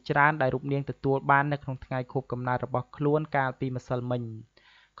ដូជាច្រើនដែលរូបនាងទទួលបាននៅក្នុងថ្ងៃខួបកំណើតរបស់ខ្លួនកាលពីម្សិលមិញ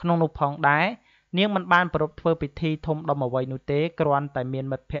ក្នុងនោះផងដែរនាងមិនបានប្រារព្ធធ្វើពិធីធំដុំអ្វីនោះទេគ្រាន់តែមាន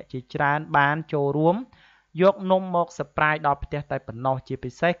មិត្តភ័ក្តិជាច្រើនបានចូលរួម យកនំមកសប្រាយដល់ផ្ទះតែប៉ុណ្ណោះជា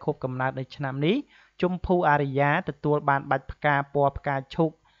ពិសេសខួបកំណើតនៅឆ្នាំនេះជម្ភូអារយាទទួលបានបាច់ផ្កាពណ៌ផ្កាឈូ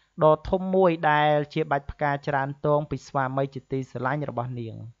កដ៏ធំមួយដែលជាបាច់ផ្កាច្រើនទងពីស្វាមីជាទីស្រឡាញ់របស់នា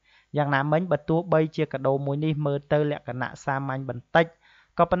ងយ៉ាងណាមិញបើទោះបីជាកាដូមួយនេះមើលទៅលក្ខណៈសាមញ្ញបន្តិច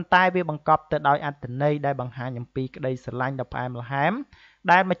ក៏ប៉ុន្តែវាបង្កប់ទៅដោយអត្ថន័យដែលបង្ហាញអំពីក្តីស្រឡាញ់ដ៏ផ្អែមល្ហែម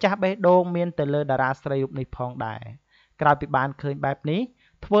ដែលម្ចាស់បេះដូងមានទៅលើតារាស្រីរូបនេះផងដែរក្រោយពីបានឃើញបែបនេះ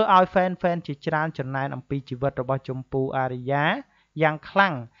ធ្វើឲ្យហ្វេនជាច្រើនចំណែនអំពីជីវិតរបស់ជម្ពូអារយាយ៉ាងខ្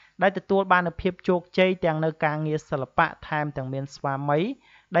លាំងដែលទទួលបាននូវភាពជោគជ័យទាំងនៅការងារសិល្បៈថែមទាំងមានស្វាមី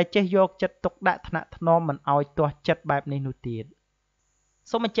ដែលចេះយកចិត្តទុកដាក់ថ្នាក់ថ្នមមិនឲ្យទាស់ចិត្តបែបនេះនោះទៀត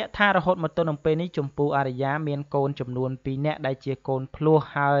សូមបញ្ជាក់ថារហូតមកទល់នឹងពេលនេះជម្ពូអារយាមានកូនចំនួន2នាក់ដែលជាកូនភ្លោះ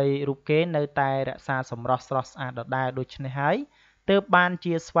ហើយរូបគេនៅតែរក្សាសម្រស់ស្រស់ស្អាតដដែលដូច្នេះហើយទើបបាន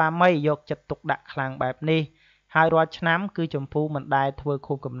ជាស្វាមីយកចិត្តទុកដាក់ខ្លាំងបែបនេះហើយរាល់ឆ្នាំគឺជម្ពូមិនដែលធ្វើ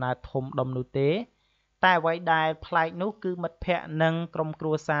ខួបកំណើតធំដុំនោះទេតែអ្វីដែលប្លែកនោះគឺមិត្តភ័ក្តិនិងក្រុមគ្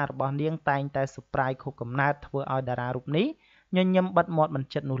រួសាររបស់នាងតែងតែស៊ឺប្រៃខួបកំណើតធ្វើឲ្យតារារូបនេះញញឹមបិទមាត់មិន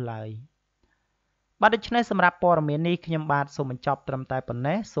ជិតនោះឡើយបាទដូច្នេះសម្រាប់ព័ត៌មាននេះខ្ញុំបាទសូមបញ្ចប់ត្រឹមតែប៉ុណ្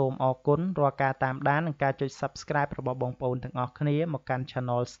ណេះសូមអរគុណរាល់ការតាមដាននិងការចុច Subscribe របស់បងប្អូនទាំងអស់គ្នាមកកាន់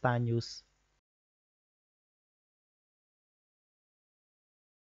Channel StarNews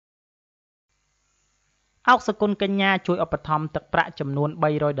អោកសគុណកញ្ញាជួយឧបត្ថម្ភទឹកប្រាក់ចំនួន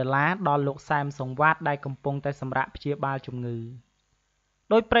$300ដល់លោកសែមសង្វាតដែលកំពុងតែសម្រាកព្យាបាលជំងឺ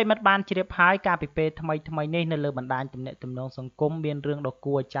ដោយប្រិមិត្តបានជ្រាបហើយការពីពេលថ្មីនេះនៅលើបណ្ដាញទំនាក់ទំនងសង្គមមានរឿងដ៏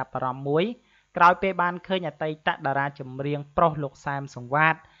គួរឲ្យចាប់អារម្មណ៍មួយក្រោយពេលបានឃើញអតីតតារាចម្រៀងប្រុសលោកសែមសង្វា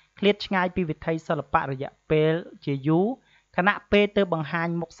តឃ្លាតឆ្ងាយពីវិថីសិល្បៈរយៈពេលជាយូរខណៈពេលទៅបង្ហាញ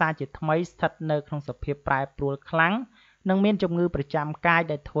មុខសារជាថ្មីស្ថិតនៅក្នុងសភាពប្រែប្រួលខ្លាំងនិងមានជំងឺប្រចាំកាយ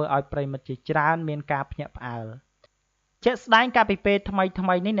ដែលធ្វើឲ្យប្រិមិត្តជាច្រើនមានការភ្ញាក់ផ្អើលជាក់ស្ដែងកាលពីពេលថ្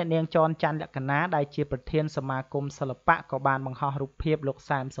មីនេះអ្នកនាងចនច័ន្ទលក្ខណាដែលជាប្រធានសមាគមសិល្បៈក៏បានបង្ហោះរូបភាពលោក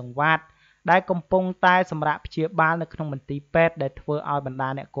សែមសង្វាតដែលកំពុងតែសម្រាកព្យាបាលនៅក្នុងមន្ទីរពេទ្យដែលធ្វើឲ្យបណ្ដា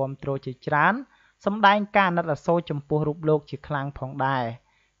អ្នកគាំទ្រជាច្រើនសម្ដែងការអាណិតអាសូរចំពោះរូបលោកជាខ្លាំងផងដែរ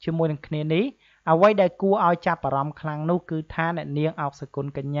ជាមួយនឹងគ្នានេះអ្វីដែលគួរឲ្យចាប់អារម្មណ៍ខ្លាំងនោះគឺថាអ្នកនាងអោកសគុណ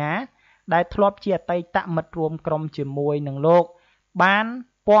កញ្ញាដែលធ្លាប់ជាអតីតមិត្តរួមក្រុមជាមួយនឹងលោកបាន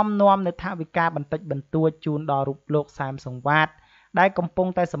ពំនាំនៅថវិកាបន្តិចបន្តួចជូនដល់រូបលោកសែមសង្វាតដែលកំពុង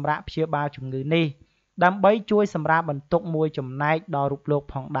តែសម្រាកព្យាបាលជំងឺនេះដើម្បីជួយសម្រាលបន្ទុកមួយចំណែកដល់រូបលោក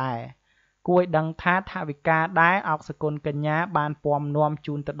ផងដែរគួរឲ្យដឹងថាថវិកាដែលអោកសគុណកញ្ញាបានពំនាំ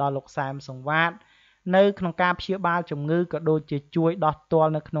ជូនទៅដល់លោកសែមសង្វាតនៅក្នុងការព្យាបាលជំងឺក៏ដូចជាជួយដោះទា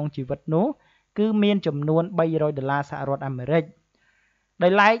ល់នៅក្នុងជីវិតនោះគឺមានចំនួន$300សហរដ្ឋអាមេរិកដោ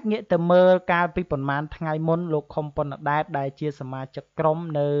យឡែកងាកទៅមើលកាលពីប្រមាណថ្ងៃមុនលោកខុំប៉ុណ្ណដែតដែលជាសមាជិកក្រុម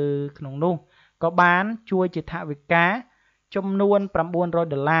នៅក្នុងនោះក៏បានជួយជាថវិកាចំនួន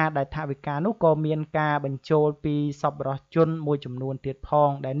$900ដែលថវិកានោះក៏មានការបញ្ចូលពីសប្បុរសជនមួយចំនួនទៀតផង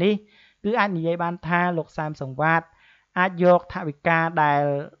ដែលនេះគឺអាចនិយាយបានថាលោកសែមសង្វាតអាចយកថវិកាដែល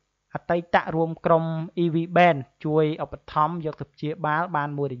អតីតរួមក្រុម EV Band ជួយឧបត្ថម្ភយកទៅព្យាបាលបាន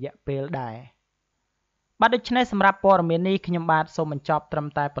មួយរយៈពេលដែរបាទដូច្នេះសម្រាប់ព័ត៌មាននេះខ្ញុំបាទសូមបញ្ចប់ត្រឹម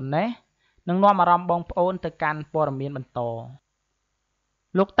តែប៉ុណ្ណេះនឹងនាំអារម្មណ៍បងប្អូនទៅកាន់ព័ត៌មានបន្ត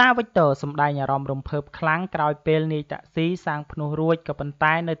លោកតាវិចទ័រសម្ដែងអារម្មណ៍រំភើបខ្លាំងក្រោយពេលនាយតាក់ស៊ីសាងភ្នោះរួចក៏ប៉ុន្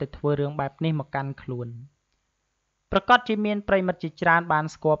តែនៅតែធ្វើរឿងបែបនេះមកកាន់ខ្លួនប្រកាសជាមានប្រិមិត្តជាច្រើនបាន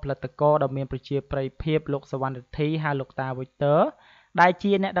ស្គាល់ផលិតករដ៏មានប្រជាប្រិយភាពលោកសវណ្ណរិទ្ធីហើយលោកតាវិចទ័រដែល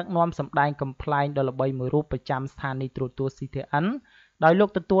ជាអ្នកដឹកនាំសម្ដែងកំប្លែងដ៏ល្បីមួយរូបប្រចាំស្ថានីយ៍ទូរទស្សន៍ CTN ដោយលោក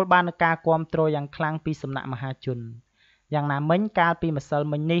ទទួលបាននូវការគាំទ្រយ៉ាងខ្លាំងពីសំណាក់មហាជនយ៉ាងណាមិញកាលពីម្សិល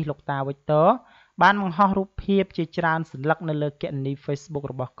មិញនេះលោកតាវិចទ័របានបង្ហោះរូបភាពជាច្រើនសន្លឹកនៅលើគណនី Facebook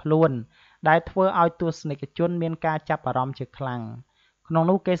របស់ខ្លួនដែលធ្វើឲ្យទស្សនិកជនមានការចាប់អារម្មណ៍ជាខ្លាំងក្នុង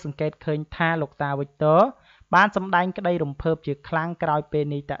នោះគេសង្កេតឃើញថាលោកតាវិចទ័របានសម្ដែងក្តីរំភើបជាខ្លាំងក្រោយពេល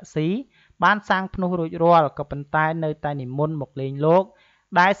នាយតាក់ស៊ីបានសាងភ្នោះរួចរាល់ក៏ប៉ុន្តែនៅតែនិមន្តមកលេងលោក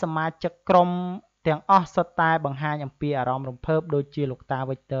ដែលសមាជិកក្រុមទាំងអស់សុទ្ធតែបង្ហាញអំពីអារម្មណ៍រំភើបដូចជាលោកតា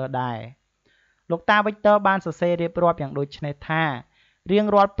វិចទ័រដែរលោកតាវិចទ័របានសរសេររៀបរាប់យ៉ាងដូចនេះថារៀង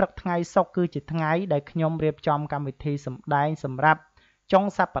រាល់ព្រឹកថ្ងៃសុក្រគឺជាថ្ងៃដែលខ្ញុំរៀបចំកម្មវិធីសម្ដែងសម្រាប់ចុង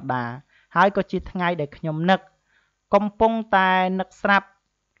សប្តាហ៍ហើយក៏ជាថ្ងៃដែលខ្ញុំកំពុងតែនឹកស្រាប់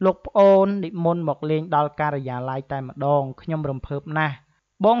លោកប្អូននិមន្តមកលេងដល់ការិយាល័យតែម្ដងខ្ញុំរំភើបណាស់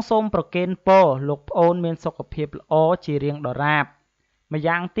បងសូមប្រគេនពរលោកប្អូនមានសុខភាពល្អជារៀងដរាបម្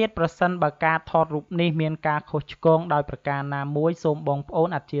យ៉ាងទៀតប្រសិនបើការថតរូបនេះមានការខុសឆ្គងដោយប្រការណាមួយសូមបងប្អូន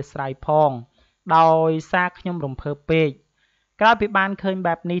អធ្យាស្រ័យផងដោយសារខ្ញុំរំភើបពេកក្រោយពីបានឃើញ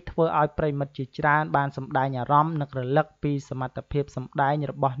បែបនេះធ្វើឲ្យប្រិមិត្តជាច្រើនបានសម្ដែងអារម្មណ៍នឹករលឹកពីសមត្ថភាពសម្ដែង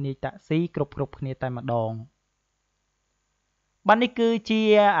របស់នាយតាក់ស៊ីគ្រប់គ្នាតែម្ដង បាទនេះគឺជា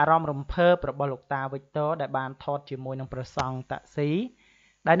អារម្មណ៍រំភើបរបស់លោកតាវិចតដែលបានថតជាមួយនឹងព្រះសង្ឃតាក់ស៊ី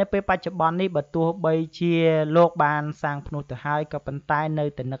ដែលនៅពេលបច្ចុប្បន្ននេះបើទោះបីជាលោកបានសាងភ្នោះទៅហើយក៏ប៉ុន្តែនៅ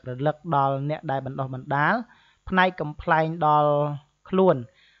តែនឹករលឹកដល់អ្នកដែលបណ្ដុះបណ្ដាលផ្នែកកំប្លែងដល់ខ្លួន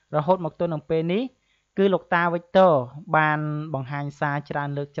រហូតមកទល់នឹងពេលនេះគឺលោកតាវិចតបានបង្ហាញសារច្រើន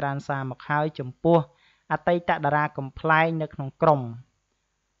លើកច្រើនសារមកហើយចំពោះអតីតតារាកំប្លែងនៅក្នុងក្រុម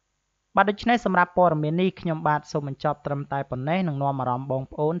បាទដូច្នេះសម្រាប់ព័ត៌មាននេះខ្ញុំបាទសូមបញ្ចប់ត្រឹមតែប៉ុណ្ណេះនឹងនាំអារម្មណ៍បង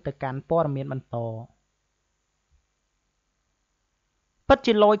ប្អូនទៅកាន់ព័ត៌មានបន្តពិត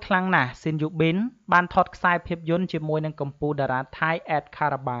ជាលយខ្លាំងណាស់ស៊ីនយូប៊ីនបានថតខ្សែភាពយន្តជាមួយនឹងកម្ពុជាតារាថៃអេតខា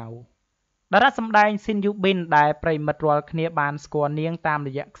រ៉ាបាវតារាសម្ដែងស៊ីនយូប៊ីនដែលប្រិមិត្តរាល់គ្នាបានស្គាល់នាងតាមរ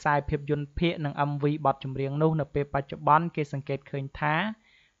យៈខ្សែភាពយន្តភាគនិង MV បទចម្រៀងនោះនៅពេលបច្ចុប្បន្នគេសង្កេតឃើញថា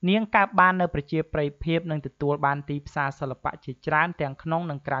នាងកើបបាននៅប្រជាប្រិយភាពនិងទទួលបានទីផ្សារសិល្បៈជាច្រើនទាំងក្នុង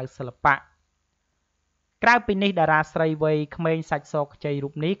និងក្រៅសិល្បៈក្រៅពីនេះតារាស្រីវ័យក្មេងសាច់សខ្ចីរូ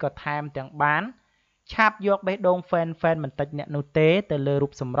បនេះក៏ថែមទាំងបានឆាបយកបេះដូងហ្វេនមិនតិចអ្នកនោះទេទៅលើរូ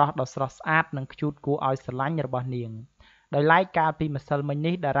បសម្រស់ដ៏ស្រស់ស្អាតនិងខ្ជូតគួរឲ្យស្រឡាញ់របស់នាងដោយឡែកកាលពីម្សិលមិញ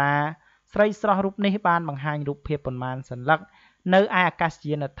នេះតារាស្រីស្រស់រូបនេះបានបង្ហាញរូបភាពប៉ុន្មានសន្លឹកនៅឯអាកាស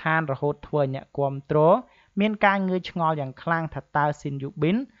យានដ្ឋានរហូតធ្វើឲ្យអ្នកគាំទ្រមានការងឿងឆ្ងល់យ៉ាងខ្លាំងថាតើស៊ីនយូ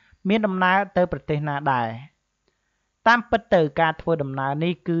ប៊ីនមានដំណើរទៅប្រទេសណាដែរតាមពិតទៅការធ្វើដំណើរ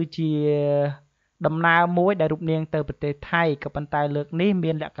នេះគឺជាដំណើរមួយដែលរូបនាងទៅប្រទេសថៃក៏ប៉ុន្តែលើកនេះ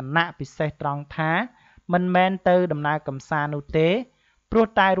មានលក្ខណៈពិសេសត្រង់ថាមិនមែនទៅដំណើរកម្សាន្តនោះទេព្រោះ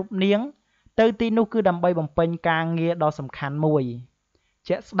តែរូបនាងទៅទីនោះគឺដើម្បីបំពេញការងារដ៏សំខាន់មួយ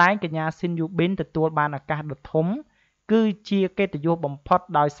ជាក់ស្ដែងកញ្ញាស៊ីនយូប៊ីនទទួលបានឱកាសដ៏ធំគឺជាកិត្តិយសបំផុត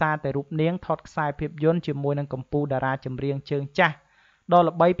ដោយសារតែរូបនាងថតខ្សែភាពយន្តជាមួយនឹងកម្ពុជាតារាចម្រៀងជើងចាស់ដ៏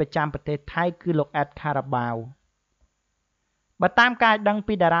ល្បីប្រចាំប្រទេសថៃគឺលោកអេតខារ៉ាបាវបើតាមការដឹង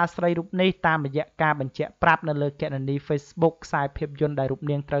ពីតារាស្រីរូបនេះតាមរយៈការបញ្ជាក់ប្រាប់នៅលើគណនី Facebook ខ្សែភាពយន្តដែលរូប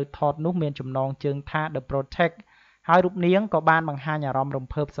នាងត្រូវថតនោះមានចំណងជើងថា The Protect ហើយរូបនាងក៏បានបង្ហាញអារម្មណ៍រំ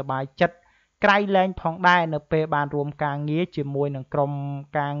ភើបសប្បាយចិត្តក្រៃលែងផងដែរនៅពេលបានរួមការងារជាមួយនឹងក្រុម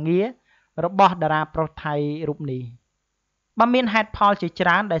ការងាររបស់តារាប្រុសថៃរូបនេះបើមានហេតុផលជាច្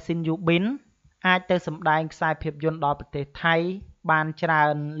រើនដែលស៊ីនយូប៊ីនអាចទៅសម្ដែងខ្សែភាពយន្តដល់ប្រទេសថៃបានច្រើ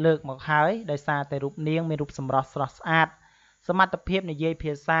នលើកមកហើយដោយសារតែរូបនាងមានរូបសម្រស់ស្រស់ស្អាតសមត្ថភាពនិយាយ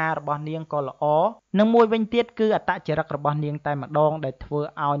ភាសារបស់នាងក៏ល្អនិងមួយវិញទៀតគឺអត្តចរិតរបស់នាងតែម្ដងដែលធ្វើ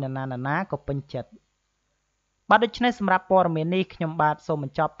ឲ្យនរណាក៏ពេញចិត្តបាទដូច្នេះសម្រាប់ព័ត៌មាននេះខ្ញុំបាទសូមប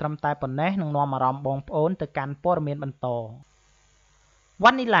ញ្ចប់ត្រឹមតែប៉ុណ្ណេះនឹងនាំអារម្មណ៍បងប្អូនទៅកាន់ព័ត៌មានបន្ត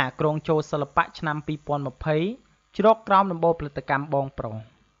វ៉ានីឡាក្រុងចូលសិល្បៈឆ្នាំ2020ជ្រកក្រោមដំបូលផលិតកម្មបងប្រុស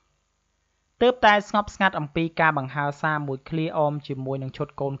ទើបតែស្ងប់ស្ងាត់អំពីការបង្ហើរសារមួយឃ្លាអមជាមួយនឹងឈុត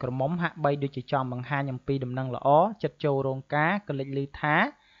កូនក្រមុំហាក់បីដូចជាចង់បង្ហាញអំពីដំណឹងល្អចិត្តចូលរោងការក៏លេចឮថា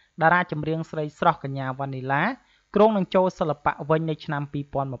តារាចម្រៀងស្រីស្រស់កញ្ញាវ៉ានីឡាក្រុងនឹងចូលសិល្បៈវិញនៅឆ្នាំ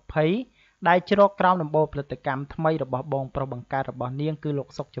2020ដែលជ្រកក្រោមដំបូលផលិតកម្មថ្មីរបស់បងប្រុសបង្កើតរបស់នាងគឺលោក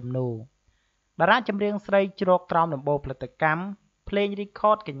សុកជំនោតារាចម្រៀងស្រីជ្រកក្រោមដំបូលផលិតកម្មភ្លេងរីខ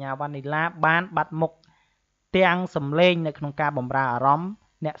តកញ្ញាវ៉ានីឡាបានបាត់មុខទាំងសម្លេងនៅក្នុងការបម្រើអារម្មណ៍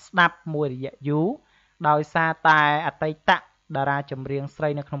អ្នកស្ដាប់មួយរយៈយូរដោយសារតែអតីតតារាចម្រៀងស្រី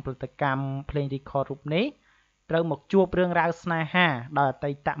នៅក្នុងផលិតកម្មភ្លេងរីខតរូបនេះត្រូវមកជួបរឿងរ៉ាវស្នេហាដោយអ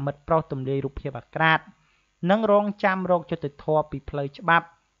តីតមិត្តប្រុសទម្លាយរូបភាពអាក្រាតនិងរងចាំរកយុត្តិធម៌ពីផ្លូវច្បាប់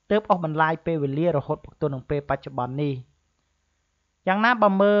ទើបអស់បន្លាយពេលវេលារហូតមកទល់នឹងពេលបច្ចុប្បន្ននេះយ៉ាងណាបើ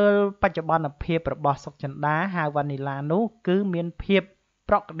មើលបច្ចុប្បន្នភាពរបស់សុកចិន្តាហៅវ៉ានីឡានោះគឺមានភាព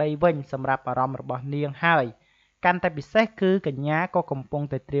ប្រក្រតីវិញសម្រាប់អារម្មណ៍របស់នាងហើយកាន់តែពិសេសគឺកញ្ញាក៏កំពុង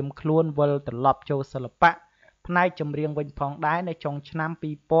តែត្រៀមខ្លួនវិលត្រឡប់ចូលសិល្បៈផ្នែកចម្រៀងវិញផងដែរនៅចុងឆ្នាំ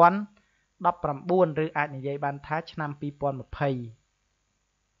2019ឬអាចនិយាយបានថាឆ្នាំ2020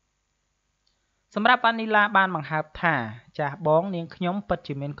សម្រាប់វ៉ានីឡាបានបង្ហើបថាចាស់បងនាងខ្ញុំពិត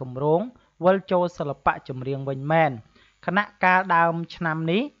ជាមានគម្រោងវិលចូលសិល្បៈចម្រៀងវិញមែនខណៈកាលដើមឆ្នាំ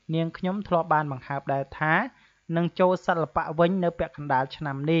នេះនាងខ្ញុំធ្លាប់បានបង្ហើបដែរថានឹងចូលសិល្បៈវិញនៅពាក់កណ្ដាលឆ្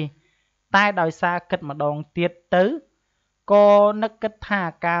នាំនេះតែដោយសារគិតម្ដងទៀតទៅក៏នឹកគិតថា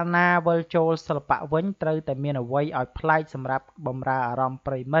កាលណាវិលចូលសិល្បៈវិញត្រូវតែមានអ្វីឲ្យប្លែកសម្រាប់បម្រើអារម្មណ៍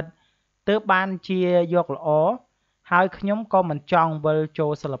ប្រិមិត្តទើបបានជាយកល្អហើយខ្ញុំក៏មិនចង់វិលចូ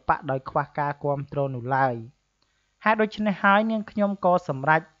លសិល្បៈដោយខ្វះការគាំទ្រនោះឡើយហេតុដូច្នេះហើយនាងខ្ញុំក៏សម្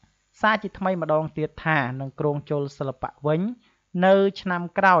រេចសារជាថ្មីម្ដងទៀតថានឹងគ្រោងចូលសិល្បៈវិញនៅឆ្នាំ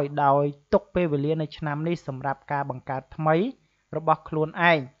ក្រោយដោយទុកពេលវេលានៅឆ្នាំនេះសម្រាប់ការបង្កើតថ្មីរបស់ខ្លួន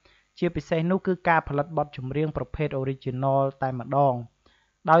ឯងជាពិសេសនោះគឺការផលិតបទចម្រៀងប្រភេទ Original តែម្ដង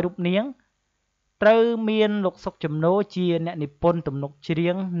ដោយរូបនាងត្រូវមានលោកសុកជំនោជាអ្នកនិពន្ធទំនុកច្រៀ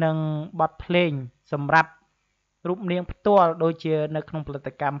ងនិងបទភ្លេងសម្រាប់រូបនាងផ្ទាល់ដូចជានៅក្នុងផលិត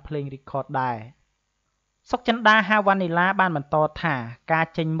កម្មភ្លេង Record ដែរ សុកចិន្តាហៅវ៉ានីឡាបានបន្តថាការ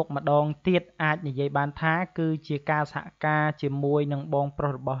ចេញមុខម្ដងទៀតអាចនិយាយបានថាគឺជាការសហការជាមួយនឹងបងប្រុ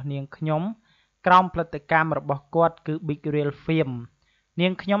សរបស់នាងខ្ញុំក្រោមផលិតកម្មរបស់គាត់គឺ Big Real Film នា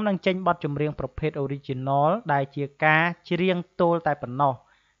ងខ្ញុំនឹងចេញបទចម្រៀងប្រភេទ Original ដែលជាការច្រៀងទល់តែប៉ុណ្ណោះ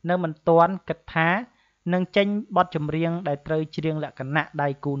នៅមិនទាន់គិតថានឹងចេញបទចម្រៀងដែលត្រូវច្រៀងលក្ខណៈដៃ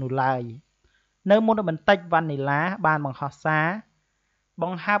គូនោះឡើយនៅមុនបន្តិចវ៉ានីឡាបានបង្ហោះសារប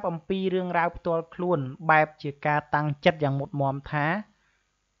ង្ហើបអំពីរឿងរ៉ាវផ្ទាល់ខ្លួនបែបជាការតាំងចិត្តយ៉ាងមុតមមថា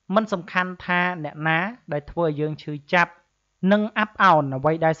មិនសំខាន់ថាអ្នកណាដែលធ្វើឲ្យយើងឈឺចាប់និងអាប់អោនអ្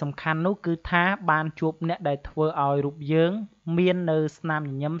វីដែលសំខាន់នោះគឺថាបានជួបអ្នកដែលធ្វើឲ្យរូបយើងមាននៅស្នាម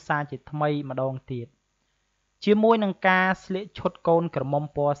ញញឹមសារជាថ្មីម្ដងទៀតជាមួយនឹងការស្លៀកឈុតកូនក្រមុំ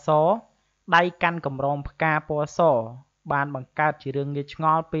ពណ៌សដៃកាន់កម្រងផ្កាពណ៌សបានបង្កើតជារឿងងាយឆ្ង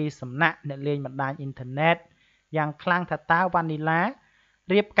ល់ពីសំណាក់អ្នកលេងបណ្ដាញអ៊ីនធឺណិតយ៉ាងខ្លាំងថាតើវ៉ានីឡា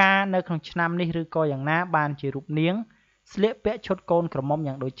រៀបការនៅក្នុងឆ្នាំនេះឬក៏យ៉ាងណាបានជារូបនាងស្លៀកពាក់ឈុតកូនក្រមុំ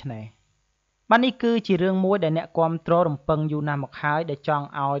យ៉ាងដូចនេះបាទនេះគឺជារឿងមួយដែលអ្នកគាំទ្ររំពឹងយូរណាស់មកហើយដែលចង់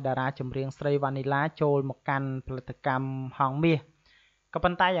ឲ្យតារាចម្រៀងស្រីវ៉ានីឡាចូលមកកាន់ផលិតកម្មហងមាសក៏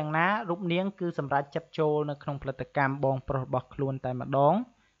ប៉ុន្តែយ៉ាងណារូបនាងគឺសម្រាប់ចាប់ចូលនៅក្នុងផលិតកម្មបងប្រុសរបស់ខ្លួនតែម្ដង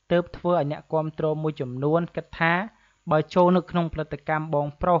ទើបធ្វើឲ្យអ្នកគាំទ្រមួយចំនួនគិតថាបើចូលនៅក្នុងផលិតកម្មបង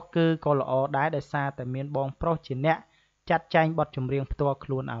ប្រុសគឺក៏ល្អដែរដោយសារតែមានបងប្រុសជាអ្នកចាត់ចែងបទចម្រៀងផ្ទាល់ខ្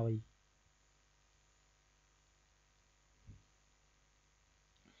លួនឲ្យ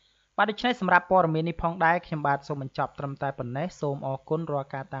បាទដូច្នេះសម្រាប់ព័ត៌មាននេះផងដែរខ្ញុំបាទសូមបញ្ចប់ត្រឹមតែប៉ុណ្ណេះសូមអរគុណរាល់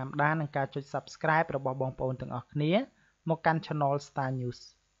ការតាមដាននិងការចុច Subscribe របស់បងប្អូនទាំងអស់គ្នាមកកាន់ Channel StarNews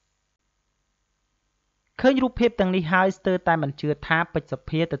ឃើញរូបភាពទាំងនេះហើយស្ទើរតែមិនជឿថាពេជ្រសុ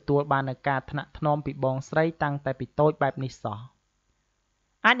ភាទទួលបាននូវការថ្នាក់ថ្នមពីបងស្រីតាំងតែពីតូចបែបនេះសោះ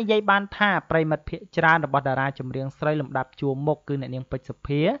អាចនិយាយបានថាប្រិមិត្តភាគច្រើនរបស់តារាចម្រៀងស្រីលំដាប់ជួរមុខគឺអ្នកនាងពេជ្រសុ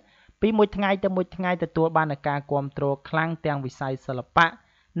ភាពីមួយថ្ងៃទៅមួយថ្ងៃទទួលបាននូវការគាំទ្រខ្លាំងទាំងវិស័យសិល្បៈ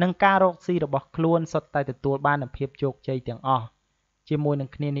និងការរកស៊ីរបស់ខ្លួនសុទ្ធតែទទួលបាននូវភាពជោគជ័យទាំងអស់ជាមួយនឹង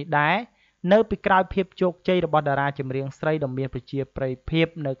គ្នានេះដែរនៅពីក្រោយភាពជោគជ័យរបស់តារាចម្រៀងស្រីដ៏មានប្រជាប្រិយភាព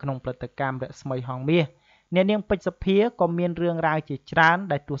នៅក្នុងផលិតកម្មរស្មីហងមាសអ្នកនាងពេជ្រសុភាក៏មានរឿងរ៉ាវជាច្រើន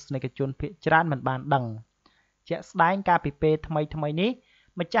ដែលទស្សនិកជនភាគច្រើនមិនបានដឹងជាក់ស្ដែងកាលពីពេលថ្មីនេះ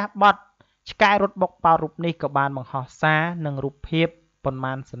ម្ចាស់បទឆ្កែរត់បុកប៉ោតរូបនេះក៏បានបង្ហោះសារនិងរូបភាពប៉ុន្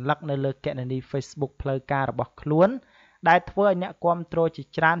មានសន្លឹកនៅលើគណនី Facebook ផ្លូវការរបស់ខ្លួនដែលធ្វើឲ្យអ្នកគាំទ្រជា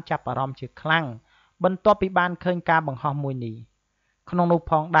ច្រើនចាប់អារម្មណ៍ជាខ្លាំងបន្ទាប់ពីបានឃើញការបង្ហោះមួយនេះក្នុងនោះ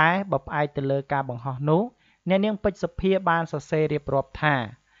ផងដែរបើផ្អែកទៅលើការបង្ហោះនោះអ្នកនាងពេជ្រសុភាបានសរសេររៀបរាប់ថា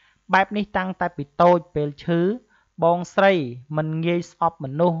បែបនេះតាំងតែពីតូចពេលឈឺបងស្រីមិនងាយស្អប់ម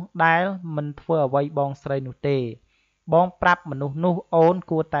នុស្សដែលមិនធ្វើអ្វីបងស្រីនោះទេបងប្រាប់មនុស្សនោះអូន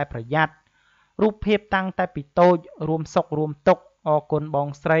គួរតែប្រយ័ត្នរូបភាពតាំងតែពីតូចរួមសុខរួមទុក្ខអរគុណបង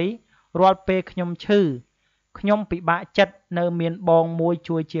ស្រីរាល់ពេលខ្ញុំឈឺខ្ញុំពិបាកចិត្តនៅមានបងមួយ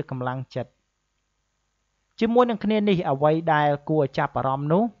ជួយជាកម្លាំងចិត្តជាមួយនឹងគ្នានេះអ្វីដែលគួរឲ្យចាប់អារម្មណ៍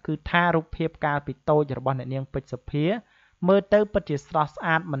នោះគឺថារូបភាពកាលពីតូចរបស់អ្នកនាងពេជ្រសុភាមើលទៅពិតជាស្រស់ស្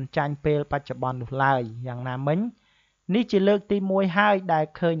អាតមិនចាញ់ពេលបច្ចុប្បន្ននោះឡើយយ៉ាងណាមិញនេះជាលើកទី1ហើយដែល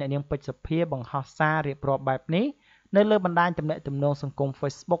ឃើញអ្នកនាងពេជ្រសុភាបង្ហោះសាររៀបរាប់បែបនេះនៅលើបណ្ដាញទំនាក់ទំនងសង្គម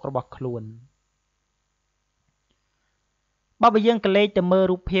Facebook របស់ខ្លួនបើយើងក៏លេចទៅមើល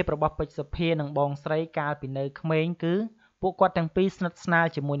រូបភាពរបស់ពេជ្រសុភានិងបងស្រីកាលពីនៅក្មេងគឺពួកគាត់ទាំងពីរស្និទ្ធស្នាល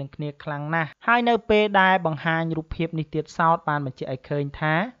ជាមួយនឹងគ្នាខ្លាំងណាស់ហើយនៅពេលដែលបង្ហាញរូបភាពនេះទៀតសោតបានបញ្ជាក់ឲ្យឃើញ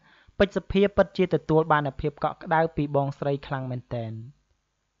ថាពេជ្រសុភាពិតជាទទួលបាននូវភាពកក់ក្ដៅពីបងស្រីខ្លាំងមែនទែន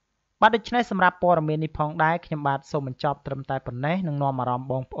បាទដូច្នេះសម្រាប់ព័ត៌មាននេះផងដែរខ្ញុំបាទសូមបញ្ចប់ត្រឹមតែប៉ុណ្ណេះនឹងនាំអារម្មណ៍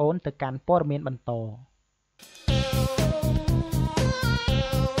បងប្អូនទៅកាន់ព័ត៌មានបន្ត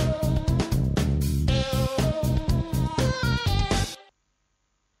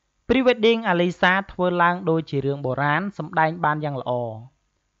Pre-wedding អាលីសាធ្វើឡើងដូចជារឿងបុរាណសម្ដែងបានយ៉ាងល្អ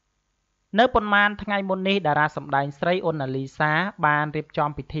នៅប៉ុន្មានថ្ងៃមុននេះតារាសម្ដែងស្រីអ៊ុនអាលីសាបានរៀបចំ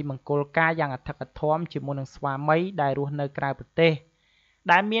ពិធីមង្គលការយ៉ាងអធិកអធមជាមួយនឹងស្វាមីដែលរស់នៅក្រៅប្រទេស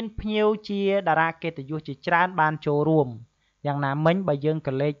ដែលមានភ្ញៀវជាតារាកិត្តិយសជាច្រើនបានចូលរួមយ៉ាងណាមិញបើយើង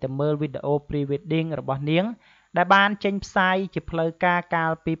ក៏លេចទៅមើលវីដេអូ Pre-wedding របស់នាងដែលបានចេញផ្សាយជាផ្លូវការកា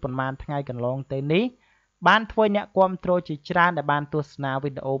លពីប្រហែលថ្ងៃកន្លងទៅនេះបានធ្វើអ្នកគាំទ្រជាច្រើនដែលបានទស្សនាវី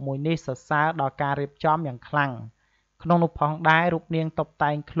ដេអូមួយនេះសរសើរដល់ការរៀបចំយ៉ាងខ្លាំងក្នុងនោះផងដែររូបនាងតុប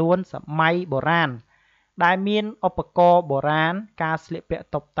តែងខ្លួនសម័យបុរាណដែលមានឧបករណ៍បុរាណការស្លៀកពាក់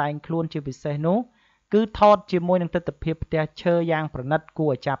តុបតែងខ្លួនជាពិសេសនោះគឺថតជាមួយនឹងទិដ្ឋភាពផ្ទះឈើយ៉ាងប្រណិតគួ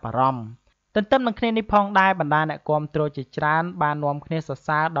រឲ្យចាប់អារម្មណ៍ទន្ទឹមនឹងគ្នានេះផងដែរបណ្ដាអ្នកគាំទ្រជាច្រើនបាននាំគ្នាសរ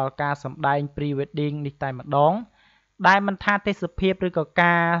សើរដល់ការសម្ដែង Pre-wedding នេះតែម្ដងដែលមិនថាទេសភាពឬក៏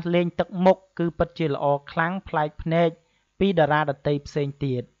ការលេងទឹកមុខគឺពិតជាល្អខ្លាំងប្លែកភ្នែកពីតារាដទៃផ្សេង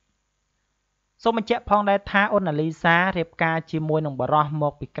ទៀត សូមបញ្ជាក់ផងដែរថាអូណាលីសារៀបការជាមួយនឹងបរិះម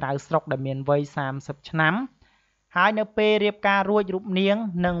កពីក្រៅស្រុកដែលមានវ័យ30ឆ្នាំហើយនៅពេលរៀបការរួចរូបនាង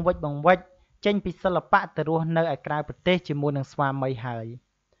នឹងវិច្ចបង្វិច្ចចេញពីសិល្បៈទៅរស់នៅឯក្រៅប្រទេសជាមួយនឹងស្វាមីហើយ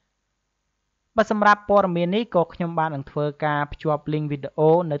បើសម្រាប់ព័ត៌មាននេះក៏ខ្ញុំបាននឹងធ្វើការភ្ជាប់ link វីដេអូ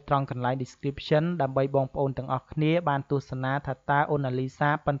នៅត្រង់កន្លែង description ដើម្បីបងប្អូនទាំងអស់គ្នាបានទស្សនាថាតើអូណាលីសា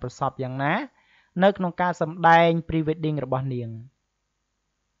ប៉ិនប្រសប់យ៉ាងណានៅក្នុងការសម្ដែង pre-wedding របស់នាង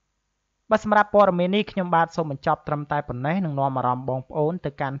បាទសម្រាប់ព័ត៌មាននេះខ្ញុំបាទសូមបញ្ចប់ត្រឹមតែប៉ុណ្ណេះនឹងនាំអារម្មណ៍បងប្អូន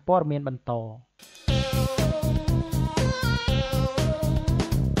ទៅកាន់ព័ត៌មានបន្ត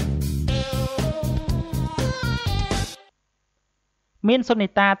មានសុនី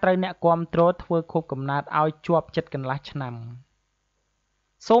តាត្រូវអ្នកគាំទ្រធ្វើខួបកំណើតឲ្យជាប់ចិត្តកន្លះឆ្នាំ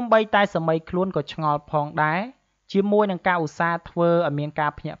សូម្បីតែសម័យខ្លួនក៏ឆ្ងល់ផងដែរជាមួយនឹងការឧស្សាហ៍ធ្វើឲ្យមានកា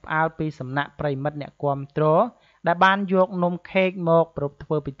រភ្ញាក់ផ្អើលពីសំណាក់ប្រិមិត្តអ្នកគាំទ្រដែលបានយកនំខេកមកប្រពធ្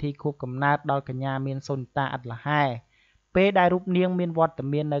វើពិធីខួបកំណើតដល់កញ្ញាមានសុនីតាឥតលហែពេលដែលរូបនាងមានវត្ត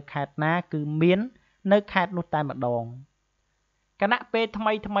មាននៅខេត្តណាគឺមាននៅខេត្តនោះតែម្ដងគណៈពេលថ្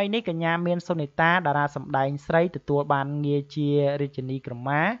មីនេះកញ្ញាមានសុនីតាតារាសម្ដែងស្រីទទួលបានងារជារាជិនីក្រ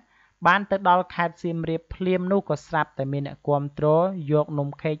មាបានទៅដល់ខេត្តសៀមរាបភ្លាមនោះក៏ស្រាប់តែមានអ្នកគាំទ្រយកនំ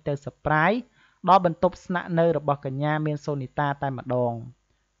ខេកទៅsurpriseដល់បន្ទប់ស្នាក់នៅរបស់កញ្ញាមានសុនីតាតែម្ដង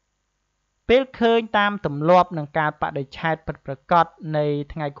ពេលឃើញតាមទម្លាប់នឹងការបដិឆេទពិតប្រាកដនៃ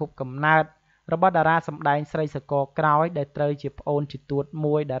ថ្ងៃខួបកំណើតរបស់តារាសម្ដែងស្រីសកលក្រោយដែលត្រូវជាប្អូនជាទួត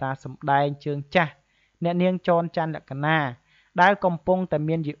មួយតារាសម្ដែងជើងចាស់អ្នកនាងចនច័ន្ទលក្ខណាដែលកំពុងតែ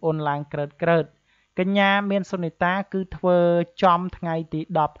មានយីអ៊ុនឡើងក្រើតកញ្ញាមានសុនីតាគឺធ្វើចំថ្ងៃទី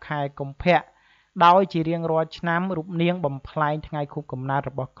10ខែកុម្ភៈដោយជារៀងរាល់ឆ្នាំរូបនាងបំផ្លែងថ្ងៃខួបកំណើត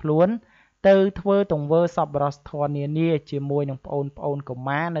របស់ខ្លួនទៅធ្វើទង្វើសប្បុរសធម៌នានាជាមួយនឹងប្អូនកុ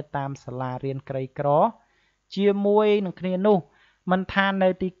មារនៅតាមសាលារៀនក្រីក្រជាមួយនឹងគ្នានោះមិនថានៅ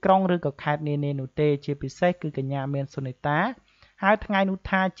ទីក្រុងឬក៏ខេត្តនានានោះទេជាពិសេសគឺកញ្ញាមានសុនីតាហើយថ្ងៃនោះ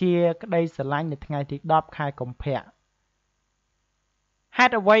ថាជាក្តីស្រឡាញ់នៅថ្ងៃទី10ខែកុម្ភៈហេ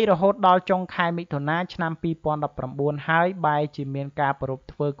តុអ្វីរហូតដល់ចុងខែមិថុនាឆ្នាំ2019ហើយបែរជាមានការប្រារព្ធ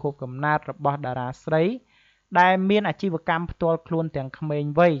ធ្វើខួបកំណើតរបស់តារាស្រីដែលមានអាជីវកម្មផ្ទាល់ខ្លួនទាំងក្មេង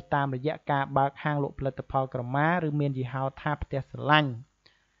វ័យតាមរយៈការបើកហាងលក់ផលិតផលក្រមាឬមានយីហោថាផ្ទះស្រឡាញ់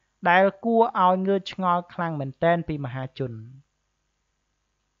ដែលគួរឲ្យងឿឆ្ងល់ខ្លាំងមែនទែនពីមហាជន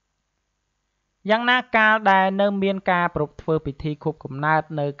យ៉ាងណាកាលដែលនៅមានការប្រារព្ធធ្វើពិធីខួបកំណើត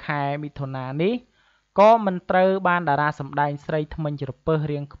នៅខែមិថុនានេះក៏មិនត្រូវបានតារាសម្ដែងស្រីថ្មិញច្រពើស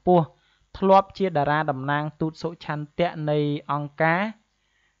រាងខ្ពស់ធ្លាប់ជាតារាតំណាងទូតសុឆន្ទៈនៃអង្គការ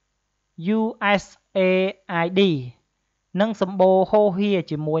USAID និងសម្បូរហូហៀ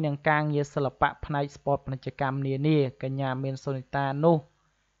ជាមួយនឹងការងារសិល្បៈផ្នែកស្ពតពាណិជ្ជកម្មនានាកញ្ញាមានសុនីតានោះ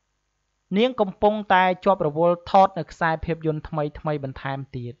នាងកំពុងតែជាប់រវល់ថតនៅខ្សែភាពយន្តថ្មីបន្ថែម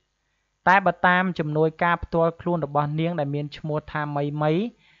ទៀតតែបើតាមជំនួយការផ្ទាល់ខ្លួនរបស់នាងដែលមានឈ្មោះថាមី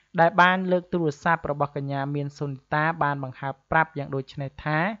ដែលបានលើកទូរស័ព្ទរបស់កញ្ញាមានសុនីតាបានបង្ហើបប្រាប់យ៉ាងដូចនេះ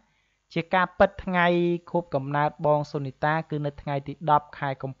ថាជាការពិតថ្ងៃខួបកំណើតបងសុនីតាគឺនៅថ្ងៃទី10ខែ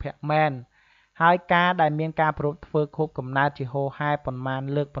កុម្ភៈមែនហើយការដែលមានការប្រារព្ធធ្វើខួបកំណើតជាហូរហែប៉ុន្មាន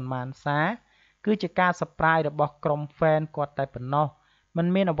លើកប៉ុន្មានសារគឺជាការ surprise របស់ក្រុម fan គាត់តែប៉ុណ្ណោះមិន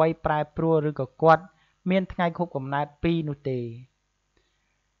មានអ្វីប្រែប្រួលឬក៏គាត់មានថ្ងៃខួបកំណើត2នោះទេ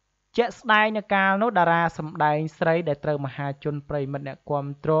ជាក់ស្ដែងនៅកាលនោះតារាសម្ដែងស្រីដែលត្រូវមហាជនប្រិមិត្តអ្នកគាំ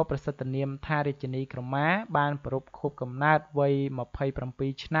ទ្រប្រសិទ្ធនាមថារាជិនីក្រមាបានប្រារព្ធខួបកំណើតវ័យ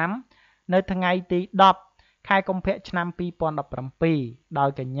27ឆ្នាំនៅថ្ងៃទី10ខែកុម្ភៈឆ្នាំ2017ដោយ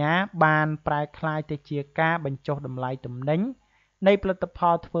កញ្ញាបានប្រែក្លាយទៅជាការបញ្ចុះតម្លៃទំនិញនៃផលិតផ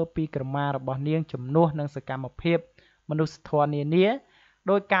លធ្វើពីក្រមារបស់នាងជំនួសនឹងសកម្មភាពមនុស្សធម៌នានា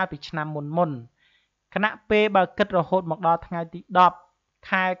ដោយកាលពីឆ្នាំមុនខណៈពេលបើគិតរហូតមកដល់ថ្ងៃទី10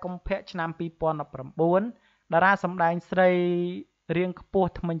ខែកុម្ភៈឆ្នាំ2019តារាសម្ដែងស្រីរាងខ្ពស់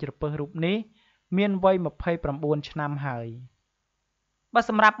ថ្មិញច្រពើសរូបនេះមានវ័យ29ឆ្នាំហើយបើ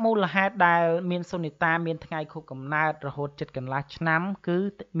សម្រាប់មូលហេតុដែលមានសុនីតាមានថ្ងៃខួបកំណើតរហូតជិតកន្លះឆ្នាំគឺ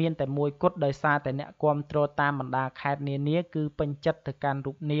មានតែមួយគត់ដោយសារតែអ្នកគាំទ្រតាមបណ្ដាខេត្តនានាគឺពេញចិត្តទៅកាន់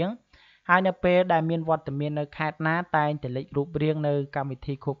រូបនាងហើយនៅពេលដែលមានវត្តមាននៅខេត្តណាតែងតែលេចរូបរាងនៅកម្មវិ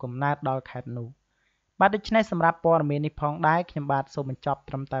ធីខួបកំណើតដល់ខេត្តនោះបាទដូច្នេះសម្រាប់ព័ត៌មាននេះផងដែរខ្ញុំបាទសូមបញ្ចប់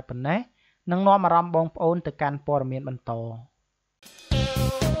ត្រឹមតែប៉ុណ្ណេះនឹងនាំអារម្មណ៍បងប្អូនទៅកាន់ព័ត៌មានបន្ត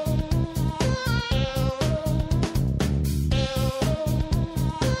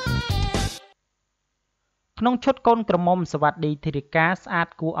ក្នុងឈុតកូនក្រមុំសវត្ថឌីធីរិកាស្អាត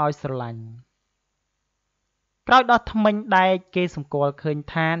គួរឲ្យស្រឡាញ់ក្រោយដោះធ្មេញដែកគេសម្គាល់ឃើញ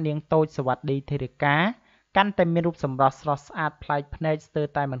ថានាងតូចសវត្ថឌីធីរិកាកាន់តែមានរូបសម្រស់ស្រស់ស្អាតប្លែកភ្នែកស្ទើរ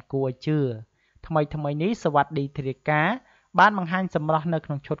តែមិនគួរឲ្យជឿថ្មីនេះសវត្ថឌីធីរិកា បានបង្ហាញសម្រស់នៅក្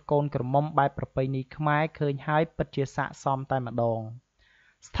នុងឈុតកូនក្រមុំបែបប្រពៃណីខ្មែរឃើញហើយពិតជាស័ក្តិសមតែម្ដង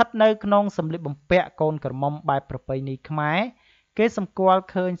ស្ថិតនៅក្នុងសម្លៀកបំពាក់កូនក្រមុំបែបប្រពៃណីខ្មែរគេសម្គាល់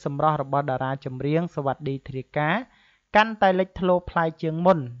ឃើញសម្រស់របស់តារាចម្រៀងសវត្ថីធារាកាកាន់តែលេចធ្លោប្លែកជាង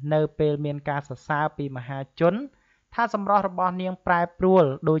មុននៅពេលមានការសរសើរពីមហាជនថាសម្រស់របស់នាងប្រែប្រួល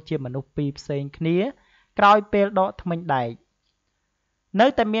ដូចជាមនុស្សពីរផ្សេងគ្នាក្រោយពេលដកធ្មេញដែកនៅ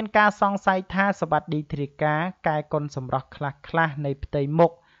តែមានការសង្ស័យថាសវត្ថីធារាកាកែកុនសម្រស់ខ្លះៗនៃផ្ទៃមុ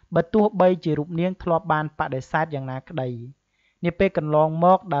ខបើទោះបីជារូបនាងធ្លាប់បានបដិសេធយ៉ាងណាក្តីនាពេលកន្លងម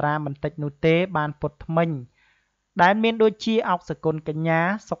កតារាបន្តិចនោះទេបានពុតធ្មេញដែលមានដូចជាអុកសកុនកញ្ញា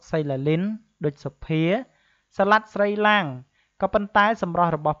សុកសីលាលិនដូចសុភាសាឡាត់ស្រីឡាងក៏ប៉ុន្តែសម្រ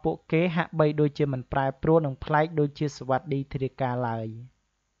ស់របស់ពួកគេហាក់បីដូចជាមិនប្រែប្រួលនិងប្លែកដូចជាសវត្ថីធារាកាឡើយ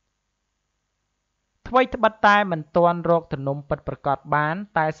ថ្មីត្បិតតែមិនទាន់រកទំនុំពិតប្រាកដបាន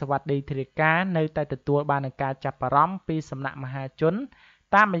តែសវត្ថីធារាកានៅតែទទួលបាននឹងការចាប់អារម្មណ៍ពីសំណាក់មហាជន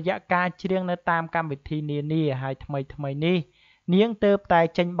តាមរយៈការច្រៀងនៅតាមកម្មវិធីនានាហើយថ្មីនេះនាងទើបតែ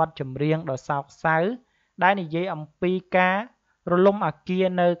ចេញបទចម្រៀងដ៏សោកសៅដែលនិយាយអំពីការរលំអគារ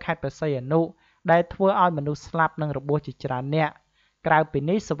នៅខេត្តព្រះសីហនុដែលធ្វើឲ្យមនុស្សស្លាប់និងរបួសជាច្រើននាក់ក្រៅពី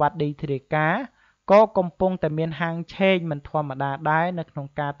នេះសវត្ថីធារាកាក៏កំពុងតែមានហាងឆេងមិនធម្មតាដែរនៅក្នុង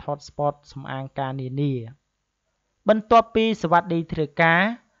ការថតស្ពតសម្អាងការនានាបន្ទាប់ពីសវត្ថីធារាកា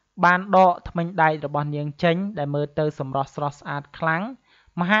បានដកធ្មេញដែករបស់នាងចេញដែលមើលទៅសម្រស់ស្រស់ស្អាតខ្លាំង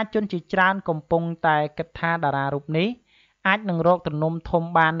មហាជនជាច្រើនកំពុងតែគិតថាតារារូបនេះអាចនឹងរកទំនុំធំ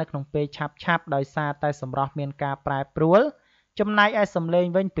បាននៅក្នុងពេលឆាប់ដោយសារតែសម្រស់មានការប្រែប្រួលចំណែកឯសំឡេង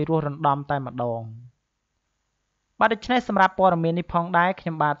វិញពីរោះរណ្ដំតែម្ដងបាទដូច្នេះសម្រាប់ព័ត៌មាននេះផងដែរខ្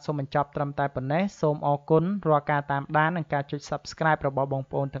ញុំបាទសូមបញ្ចប់ត្រឹមតែប៉ុណ្ណេះសូមអរគុណរាល់ការតាមដាននិងការចុច Subscribe របស់បង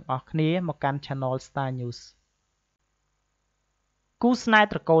ប្អូនទាំងអស់គ្នាមកកាន់ Channel StarNews គូស្នេហ៍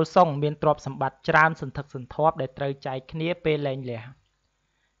ត្រកូលសុងមានទ្រព្យសម្បត្តិច្រើនសន្ធឹកសន្ធាប់ដែលត្រូវចែកគ្នាពេលលែងលះ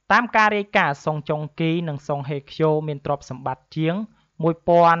តាមការរាយការណ៍សុងចុងគីនិងសុងហេខ្យូមានទ្រព្យសម្បត្តិជាង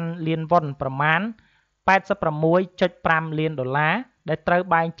 1000 លានវ៉ុនប្រមាណ 86.5 លានដុល្លារដែលត្រូវ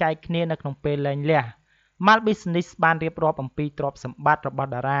បែងចែកគ្នានៅក្នុងពេលលែងលះ Mal Business បានរៀបរាប់អំពីទ្រព្យសម្បត្តិរបស់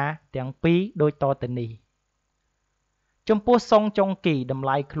តារាទាំងពីរដូចតទៅនេះចំពោះសុងចុងគីតម្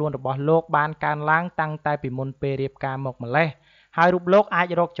លៃខ្លួនរបស់លោកបានកើនឡើងតាំងតែពីមុនពេលរៀបការមកម្លេះហើយរូបលោកអា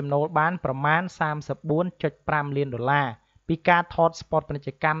ចរកចំណូលបានប្រមាណ 34.5 លានដុល្លារពីការថតស្ពតពាណិជ្ជ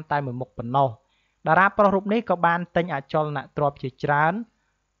កម្មតែមួយមុខប៉ុណ្ណោះតារាប្រុសរូបនេះក៏បានទិញអចលនទ្រព្យជាច្រើន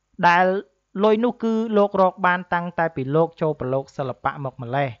ដែលលុយនោះគឺលោករកបានតាំងតែពីលោកចូលប្រឡូកសិល្បៈមក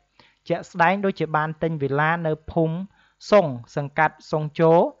ម្លេះជាក់ស្ដែងដូចជាបានទិញវិឡានៅភូមិសុងសង្កាត់សុង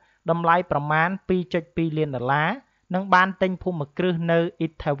ជោតម្លៃប្រមាណ 2.2 លានដុល្លារនិងបានទិញភូមិគ្រឹះនៅអ៊ី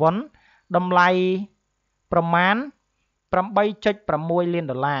តាវ៉ុនតម្លៃប្រមាណ 8.6 លាន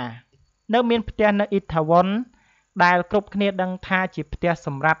ដុល្លារនៅមានផ្ទះនៅអ៊ីតាវ៉ុនដែលគ្រប់គ្នាដឹងថាជាផ្ទះស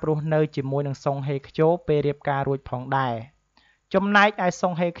ម្រាប់រស់នៅជាមួយនឹងសុងហេខ្យូពេលរៀបការរួចផងដែរចំណែកឯសុ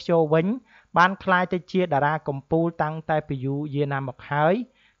ងហេខ្យូវិញបានក្លាយទៅជាតារាកំពូលតាំងតែពីយូរយារណាមកហើយ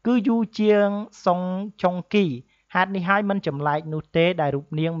គឺយូរជាងសុងចុងគីហេតុនេះហើយមិនចម្លែកនោះទេដែលរូប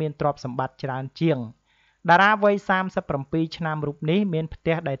នាងមានទ្រព្យសម្បត្តិច្រើនជាងតារាវ័យ37ឆ្នាំរូបនេះមានផ្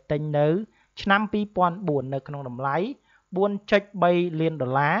ទះដែលទិញនៅឆ្នាំ2004នៅក្នុងតម្លៃ 4.3 លានដុ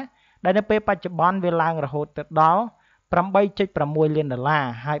ល្លារដែលនៅពេលបច្ចុប្បន្នវាឡើងរហូតទៅដល់ 8.6 លានដុល្លារ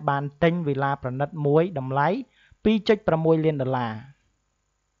ហើយបានទិញវិឡាប្រណិតមួយតម្លៃ 2.6 លានដុល្លារ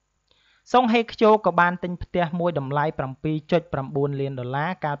សុងហេខ្យូក៏បានទិញផ្ទះមួយតម្លៃ 7.9 លានដុល្លារ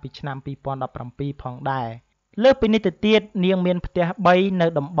កាលពីឆ្នាំ 2017 ផងដែរលើសពីនេះទៅទៀតនាងមានផ្ទះ3នៅ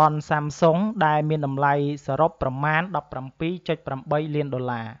តំបន់សាមសុងដែលមានតម្លៃសរុបប្រមាណ 17.8 លានដុល្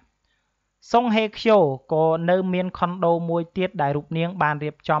លារសុងហេខ្យូក៏នៅមានខុនដូមួយទៀតដែលរូបនាងបាន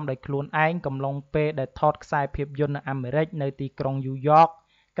រៀបចំដោយខ្លួនឯងកំឡុងពេលដែលថតខ្សែភាពយន្តនៅអាមេរិកនៅទីក្រុងញូវយ៉ក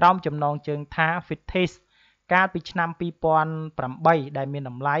ក្រោមចំណងជើងថា Pich កាលពីឆ្នាំ 2008 ដែលមាន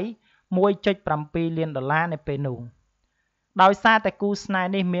តម្លៃ 1.7 លានដុល្លារនៅពេលនោះដោយសារតែគូស្នេ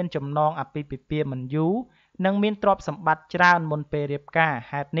ហ៍នេះមានចំណងអាពាហ៍ពិពាហ៍មិនយូរនិងមានទ្រព្យសម្បត្តិច្រើនមុនពេលរៀបការ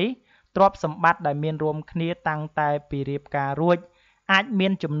ហេតុនេះទ្រព្យសម្បត្តិដែលមានរួមគ្នាតាំងតែពីរៀបការរួចអាចមា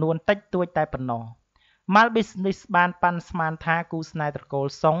នចំនួនតិចតួចតែប៉ុណ្ណោះ Mal Business បានប៉ាន់ស្មានថាគូស្នេហ៍ត្រកូល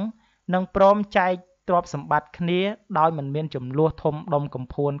សុងនឹងព្រមចែកទ្រព្យសម្បត្តិគ្នាដោយមិនមានចំនួនធំដុំកំ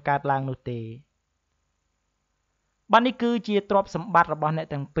ភួនកើតឡើងនោះទេបាទនេះគឺជាទ្រព្យសម្បត្តិរបស់អ្នក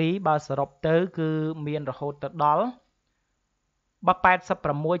ទាំងពីរបើសរុបទៅគឺមានរហូតទៅដល់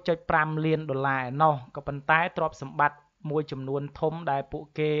86.5 លានដុល្លារឯណោះក៏ប៉ុន្តែទ្រព្យសម្បត្តិមួយចំនួនធំដែលពួក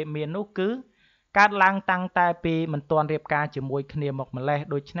គេមាននោះគឺកើតឡើងតាំងតែពីមិនទាន់រៀបការជាមួយគ្នាមកម្លេះ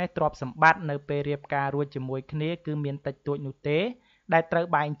ដូច្នេះទ្រព្យសម្បត្តិនៅពេលរៀបការរួចជាមួយគ្នាគឺមានតិចតួចនោះទេដែលត្រូវ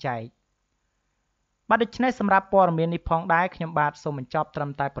បែងចែក បាទដូច្នេះសម្រាប់ព័ត៌មាននេះផងដែរខ្ញុំបាទសូមបញ្ចប់ត្រឹម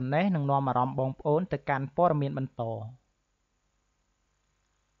តែប៉ុណ្ណេះនឹងនាំអារម្មណ៍បងប្អូនទៅកាន់ព័ត៌មានបន្ត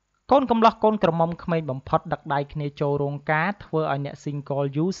កូនកំឡោះកូនក្រមុំក្មេងបំផុតដឹកដៃគ្នាចូលរោងការធ្វើឲ្យអ្នក single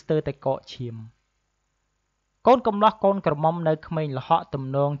you ស្ទើរតែកកឈាមកូនកំឡោះកូនក្រមុំនៅក្មេងលហកទំ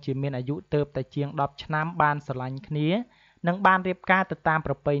នងជាមានអាយុទើបតែជាង10ឆ្នាំបានស្រឡាញ់គ្នានិងបានរៀបការទៅតាម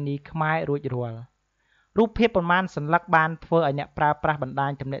ប្រពៃណីខ្មែររួចរាល់រូបភាពប៉ុន្មានសន្លឹកបានធ្វើឲ្យអ្នកប្រើប្រាស់បណ្ដា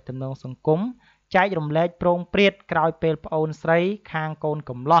ញទំនាក់ទំនងសង្គមចែករំលែកប្រងព្រាតក្រោយពេលប្អូនស្រីខាងកូន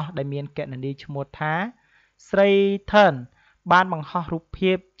កំឡោះដែលមានគណនីឈ្មោះថាស្រីថឿនបានបង្ហោះរូប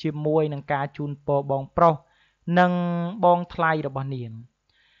ភាពជាមួយនឹងការជូនពរបងប្រុសនិងបងថ្លៃរបស់នាង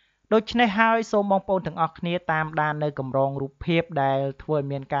ដូច្នេះហើយសូមបងប្អូនទាំងអស់គ្នាតាមដាននៅកម្រងរូបភាពដែលធ្វើឲ្យ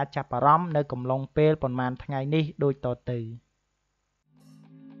មានការចាប់អារម្មណ៍នៅកំឡុងពេលប្រហែលថ្ងៃនេះដូចតទៅ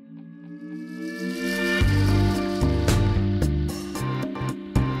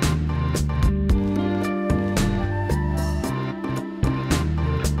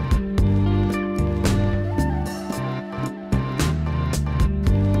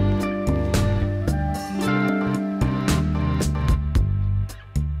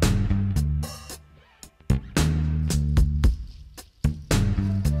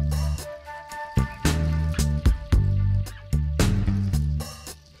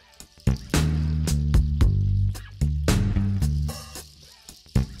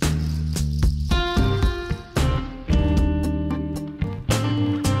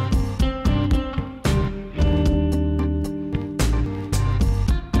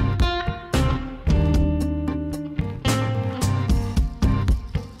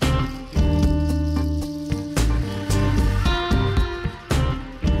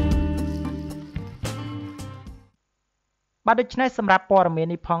បាទដូច្នេះសម្រាប់ព័ត៌មាន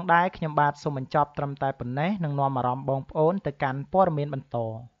នេះផងដែរខ្ញុំបាទសូមបញ្ចប់ត្រឹមតែប៉ុណ្ណេះនឹងនាំអារម្មណ៍បងប្អូនទៅកាន់ព័ត៌មានបន្ត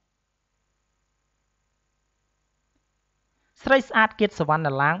ស្រីស្អាតគៀតសវណ្ណ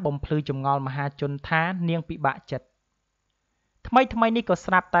ឡាងបំភ្លឺចម្ងល់មហាជនថានាងពិបាកចិត្តថ្មីនេះក៏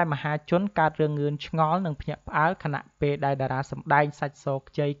ស្រាប់តែមហាជនកើតរឿងងឿនឆ្ងល់និងភ្ញាក់ផ្អើលខណៈពេលដែលតារាសម្ដែងសាច់ស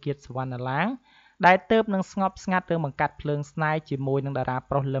ខ្ចីគៀតសវណ្ណឡាងដែលទើបនឹងស្ងប់ស្ងាត់រឿងបង្កាត់ភ្លើងស្នេហ៍ជាមួយនឹងតារា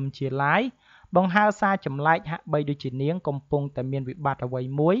ប្រុសលឹមជាឡាយបង្ហើរសារចម្លែកហាក់បីដូចជានាងកំពុងតែមានវិបត្តិអ្វី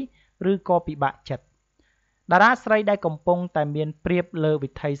មួយឬក៏ពិបាកចិត្តតារាស្រីដែលកំពុងតែមានព្រៀបលើវិ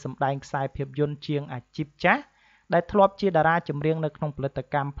ថីសម្ដែងខ្សែភាពយន្តជាងអាជីពចាស់ដែលធ្លាប់ជាតារាចម្រៀងនៅក្នុងផលិត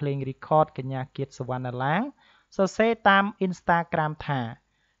កម្មភ្លេង record កញ្ញាគៀតសវណ្ណឡាងសរសេរតាម Instagram ថា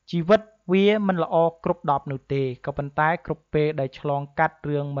ជីវិតវាមិនល្អគ្រប់10នោះទេក៏ប៉ុន្តែគ្រប់ពេលដែលឆ្លងកាត់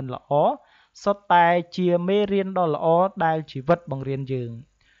រឿងមិនល្អសុទ្ធតែជាមេរៀនដ៏ល្អដែលជីវិតបង្រៀនយើង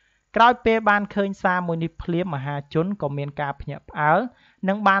ក្រោយពេលបានឃើញសារមួយនេះភ្លាមមហាជនក៏មានការភ្ញាក់ផ្អើល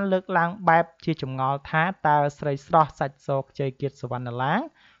និងបានលើកឡើងបែបជាចម្ងល់ថាតើស្រីស្រស់សាច់សខ្ចីគៀតសវណ្ណឡាង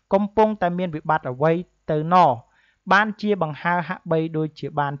កំពុងតែមានវិបត្តិអ្វីទៅណោះបានជាបង្ហើរហាក់បីដូចជា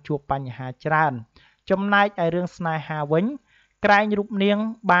បានជួបបញ្ហាច្រើនចំណែកឯរឿងស្នេហាវិញក្រែងរូបនាង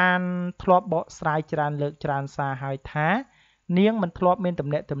បានធ្លាប់បកស្រាយច្រើនលើកច្រើនសារហើយថានាងមិនធ្លាប់មានទំ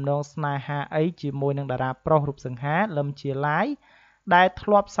នាក់ទំនងស្នេហាអីជាមួយនឹងតារាប្រុសរូបសង្ហាលឹមជាឡាយដែលធ្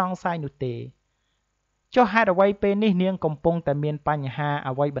លាប់សង្ស័យនោះទេចុះហេតុអ្វីពេលនេះនាងកំពុងតែមានបញ្ហា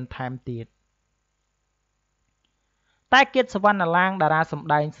អ្វីបន្ថែមទៀតតែគៀតសវណ្ណឡាងតារាសម្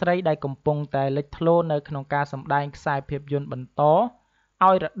ដែងស្រីដែលកំពុងតែលេចធ្លោនៅក្នុងការសម្ដែងខ្សែភាពយន្តបន្ត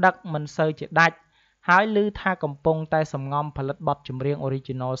ឲ្យរដឹកមិនសូវជាដាច់ហើយឮថាកំពុងតែសំងំផលិតបទចម្រៀង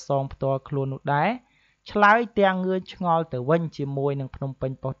Original Song ផ្ទាល់ខ្លួននោះដែរឆ្លើយទាំងងឿងឆ្ងល់ទៅវិញជាមួយនឹងភ្នំពេ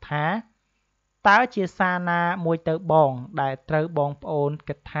ញប៉ុស្តិ៍ថាតើជាសារណាមួយទៅបងដែលត្រូវបងប្អូន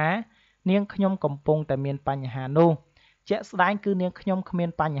គិតថានាងខ្ញុំកំពុងតែមានបញ្ហានោះជាក់ស្ដែងគឺនាងខ្ញុំគ្មាន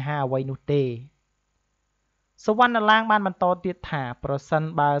បញ្ហាអ្វីនោះទេសវណ្ណឡាងបានបន្តទៀតថាប្រសិន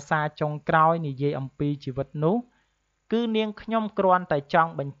បើសារចុងក្រោយនិយាយអំពីជីវិតនោះគឺនាងខ្ញុំគ្រាន់តែច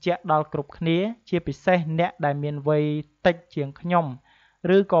ង់បញ្ជាក់ដល់គ្រប់គ្នាជាពិសេសអ្នកដែលមានវ័យតិចជាងខ្ញុំ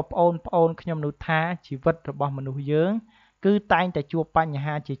ឬក៏ប្អូនខ្ញុំនោះថាជីវិតរបស់មនុស្សយើងគឺតែងតែជួបបញ្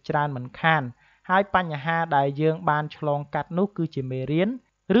ហាជាច្រើនមិនខានហើយបញ្ហាដែលយើងបានឆ្លងកាត់នោះគឺជាមេរៀន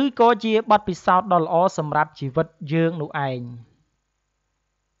ឬក៏ជាបទពិសោធន៍ដ៏ល្អសម្រាប់ជីវិតយើងនោះឯង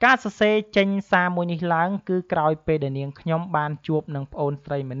ការសរសេរចេញសារមួយនេះឡើងគឺក្រោយពេលដែលនាងខ្ញុំបានជួបនឹងប្អូន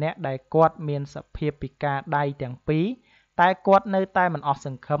ស្រីម្នាក់ដែលគាត់មានសភាពពិការដៃទាំងពីរតែគាត់នៅតែមិនអស់ស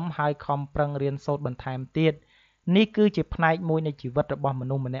ង្ឃឹមហើយខំប្រឹងរៀនសូត្របន្ថែមទៀតនេះគឺជាផ្នែកមួយនៃជីវិតរបស់ម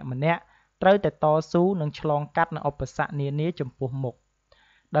នុស្សម្នាក់ត្រូវតែតស៊ូនិងឆ្លងកាត់នូវឧបសគ្គនានាចំពោះមុខ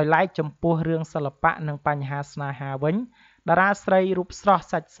ដោយឡែកចំពោះរឿងសិល្បៈនិងបញ្ហាស្នេហាវិញតារាស្រីរូបស្រស់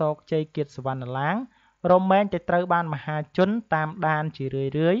សាច់សខ្ចីគៀតសវណ្ណឡាងរមែងតែត្រូវបានមហាជនតាមដានជា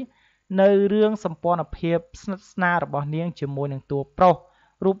រឿយៗនៅរឿងសម្ព័ន្ធភាពស្និទ្ធស្នាលរបស់នាងជាមួយនឹងតួប្រុស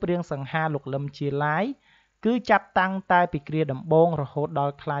រូបរាងសង្ហាលោកលឹមជាឡាយគឺចាប់តាំងតែពីគ្រាដំបូងរហូតដ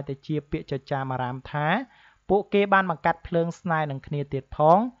ល់ក្លាយទៅជាពាក្យចចាមអារាមថាពួកគេបានបង្កាត់ភ្លើងស្នេហ៍នឹងគ្នាទៀតផ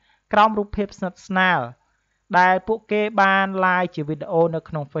ងក្រោមរូបភាពស្និទ្ធស្នាលដែលពួកគេបាន live ជាវីដេអូនៅ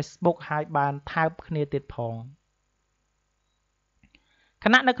ក្នុង Facebook ហើយបានថើបគ្នាទៀតផងខ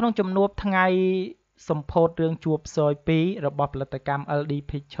ណៈនៅក្នុងជំនួបថ្ងៃសម្ពោធរឿងជួបផ្សោយ2របស់ផលិតកម្ម LD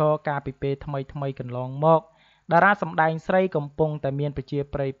Picture កាលពីពេលថ្មីកន្លងមកតារាសម្ដែងស្រីកំពុងតែមានប្រជា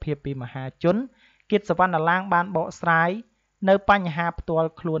ប្រិយភាពពីមហាជនគៀត សវណ្ណឡាងបានបកស្រាយនៅបញ្ហាផ្ទាល់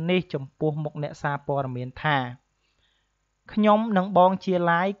ខ្លួននេះចំពោះមុខអ្នកសារព័ត៌មានថាខ្ញុំនិងបងជា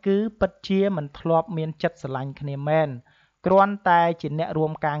ឡាយគឺពិតជាមិនធ្លាប់មានចិត្តស្រឡាញ់គ្នាមែនគ្រាន់តែជាអ្នករួ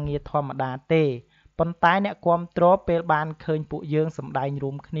មការងារធម្មតាទេប៉ុន្តែអ្នកគាំទ្រពេលបានឃើញពួកយើងសម្ដែង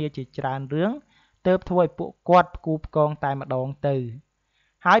រួមគ្នាជាច្រើនរឿងទើបធ្វើឲ្យពួកគាត់ផ្គូផ្គងតែម្ដងទៅ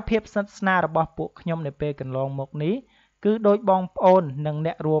ហើយភាពស្និទ្ធស្នាលរបស់ពួកខ្ញុំនៅពេលកន្លងមកនេះគឺដូចបងប្អូននិង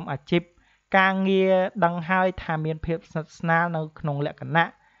អ្នករួមអាជីពការងារដឹងហើយថាមានភាពស្និទ្ធស្នាលនៅក្នុងលក្ខណៈ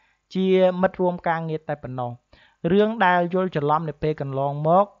ជាមិត្តរួមការងារតែប៉ុណ្ណោះរឿងដែលយល់ច្រឡំនៅពេលកន្លង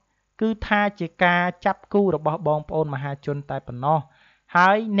មកគឺថាជាការចាប់គូរបស់បងប្អូនមហាជនតែប៉ុណ្ណោះហើ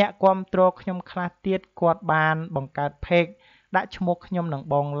យអ្នកគាំទ្រខ្ញុំខ្លះទៀតគាត់បានបង្កើត page ដាក់ឈ្មោះខ្ញុំនិង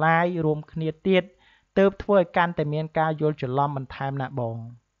បងឡាយរួមគ្នាទៀតទើបធ្វើឲ្យកាន់តែមានការយល់ច្រឡំបន្ថែមណាបង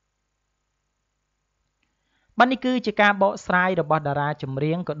បាទនេះគឺជាការបកស្រាយរបស់តារាចម្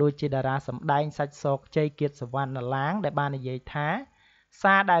រៀងក៏ដូចជាតារាសម្ដែងសាច់សកជ័យគៀត សវណ្ណឡាងដែលបាននិយាយថា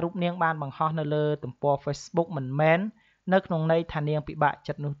សារដែលរូបនាងបានបង្ហោះនៅលើទំព័រ Facebook មិនមែននៅក្នុងន័យថានាងពិបាក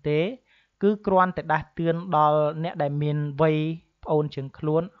ចិត្តនោះទេគឺគ្រាន់តែដាស់តឿនដល់អ្នកដែលមានវ័យប្អូនជាងខ្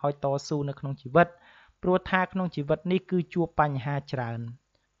លួនឲ្យតស៊ូនៅក្នុងជីវិតព្រោះថាក្នុងជីវិតនេះគឺជួបបញ្ហាច្រើន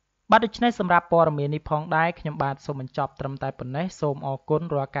បាទដូច្នេះសម្រាប់ព័ត៌មាននេះផងដែរខ្ញុំបាទសូមបញ្ចប់ត្រឹមតែប៉ុណ្ណេះសូមអរគុណ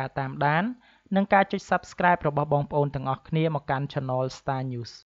រាល់ការតាមដាននិងការចុច Subscribe របស់បងប្អូនទាំងអស់គ្នាមកកាន់ Channel StarNews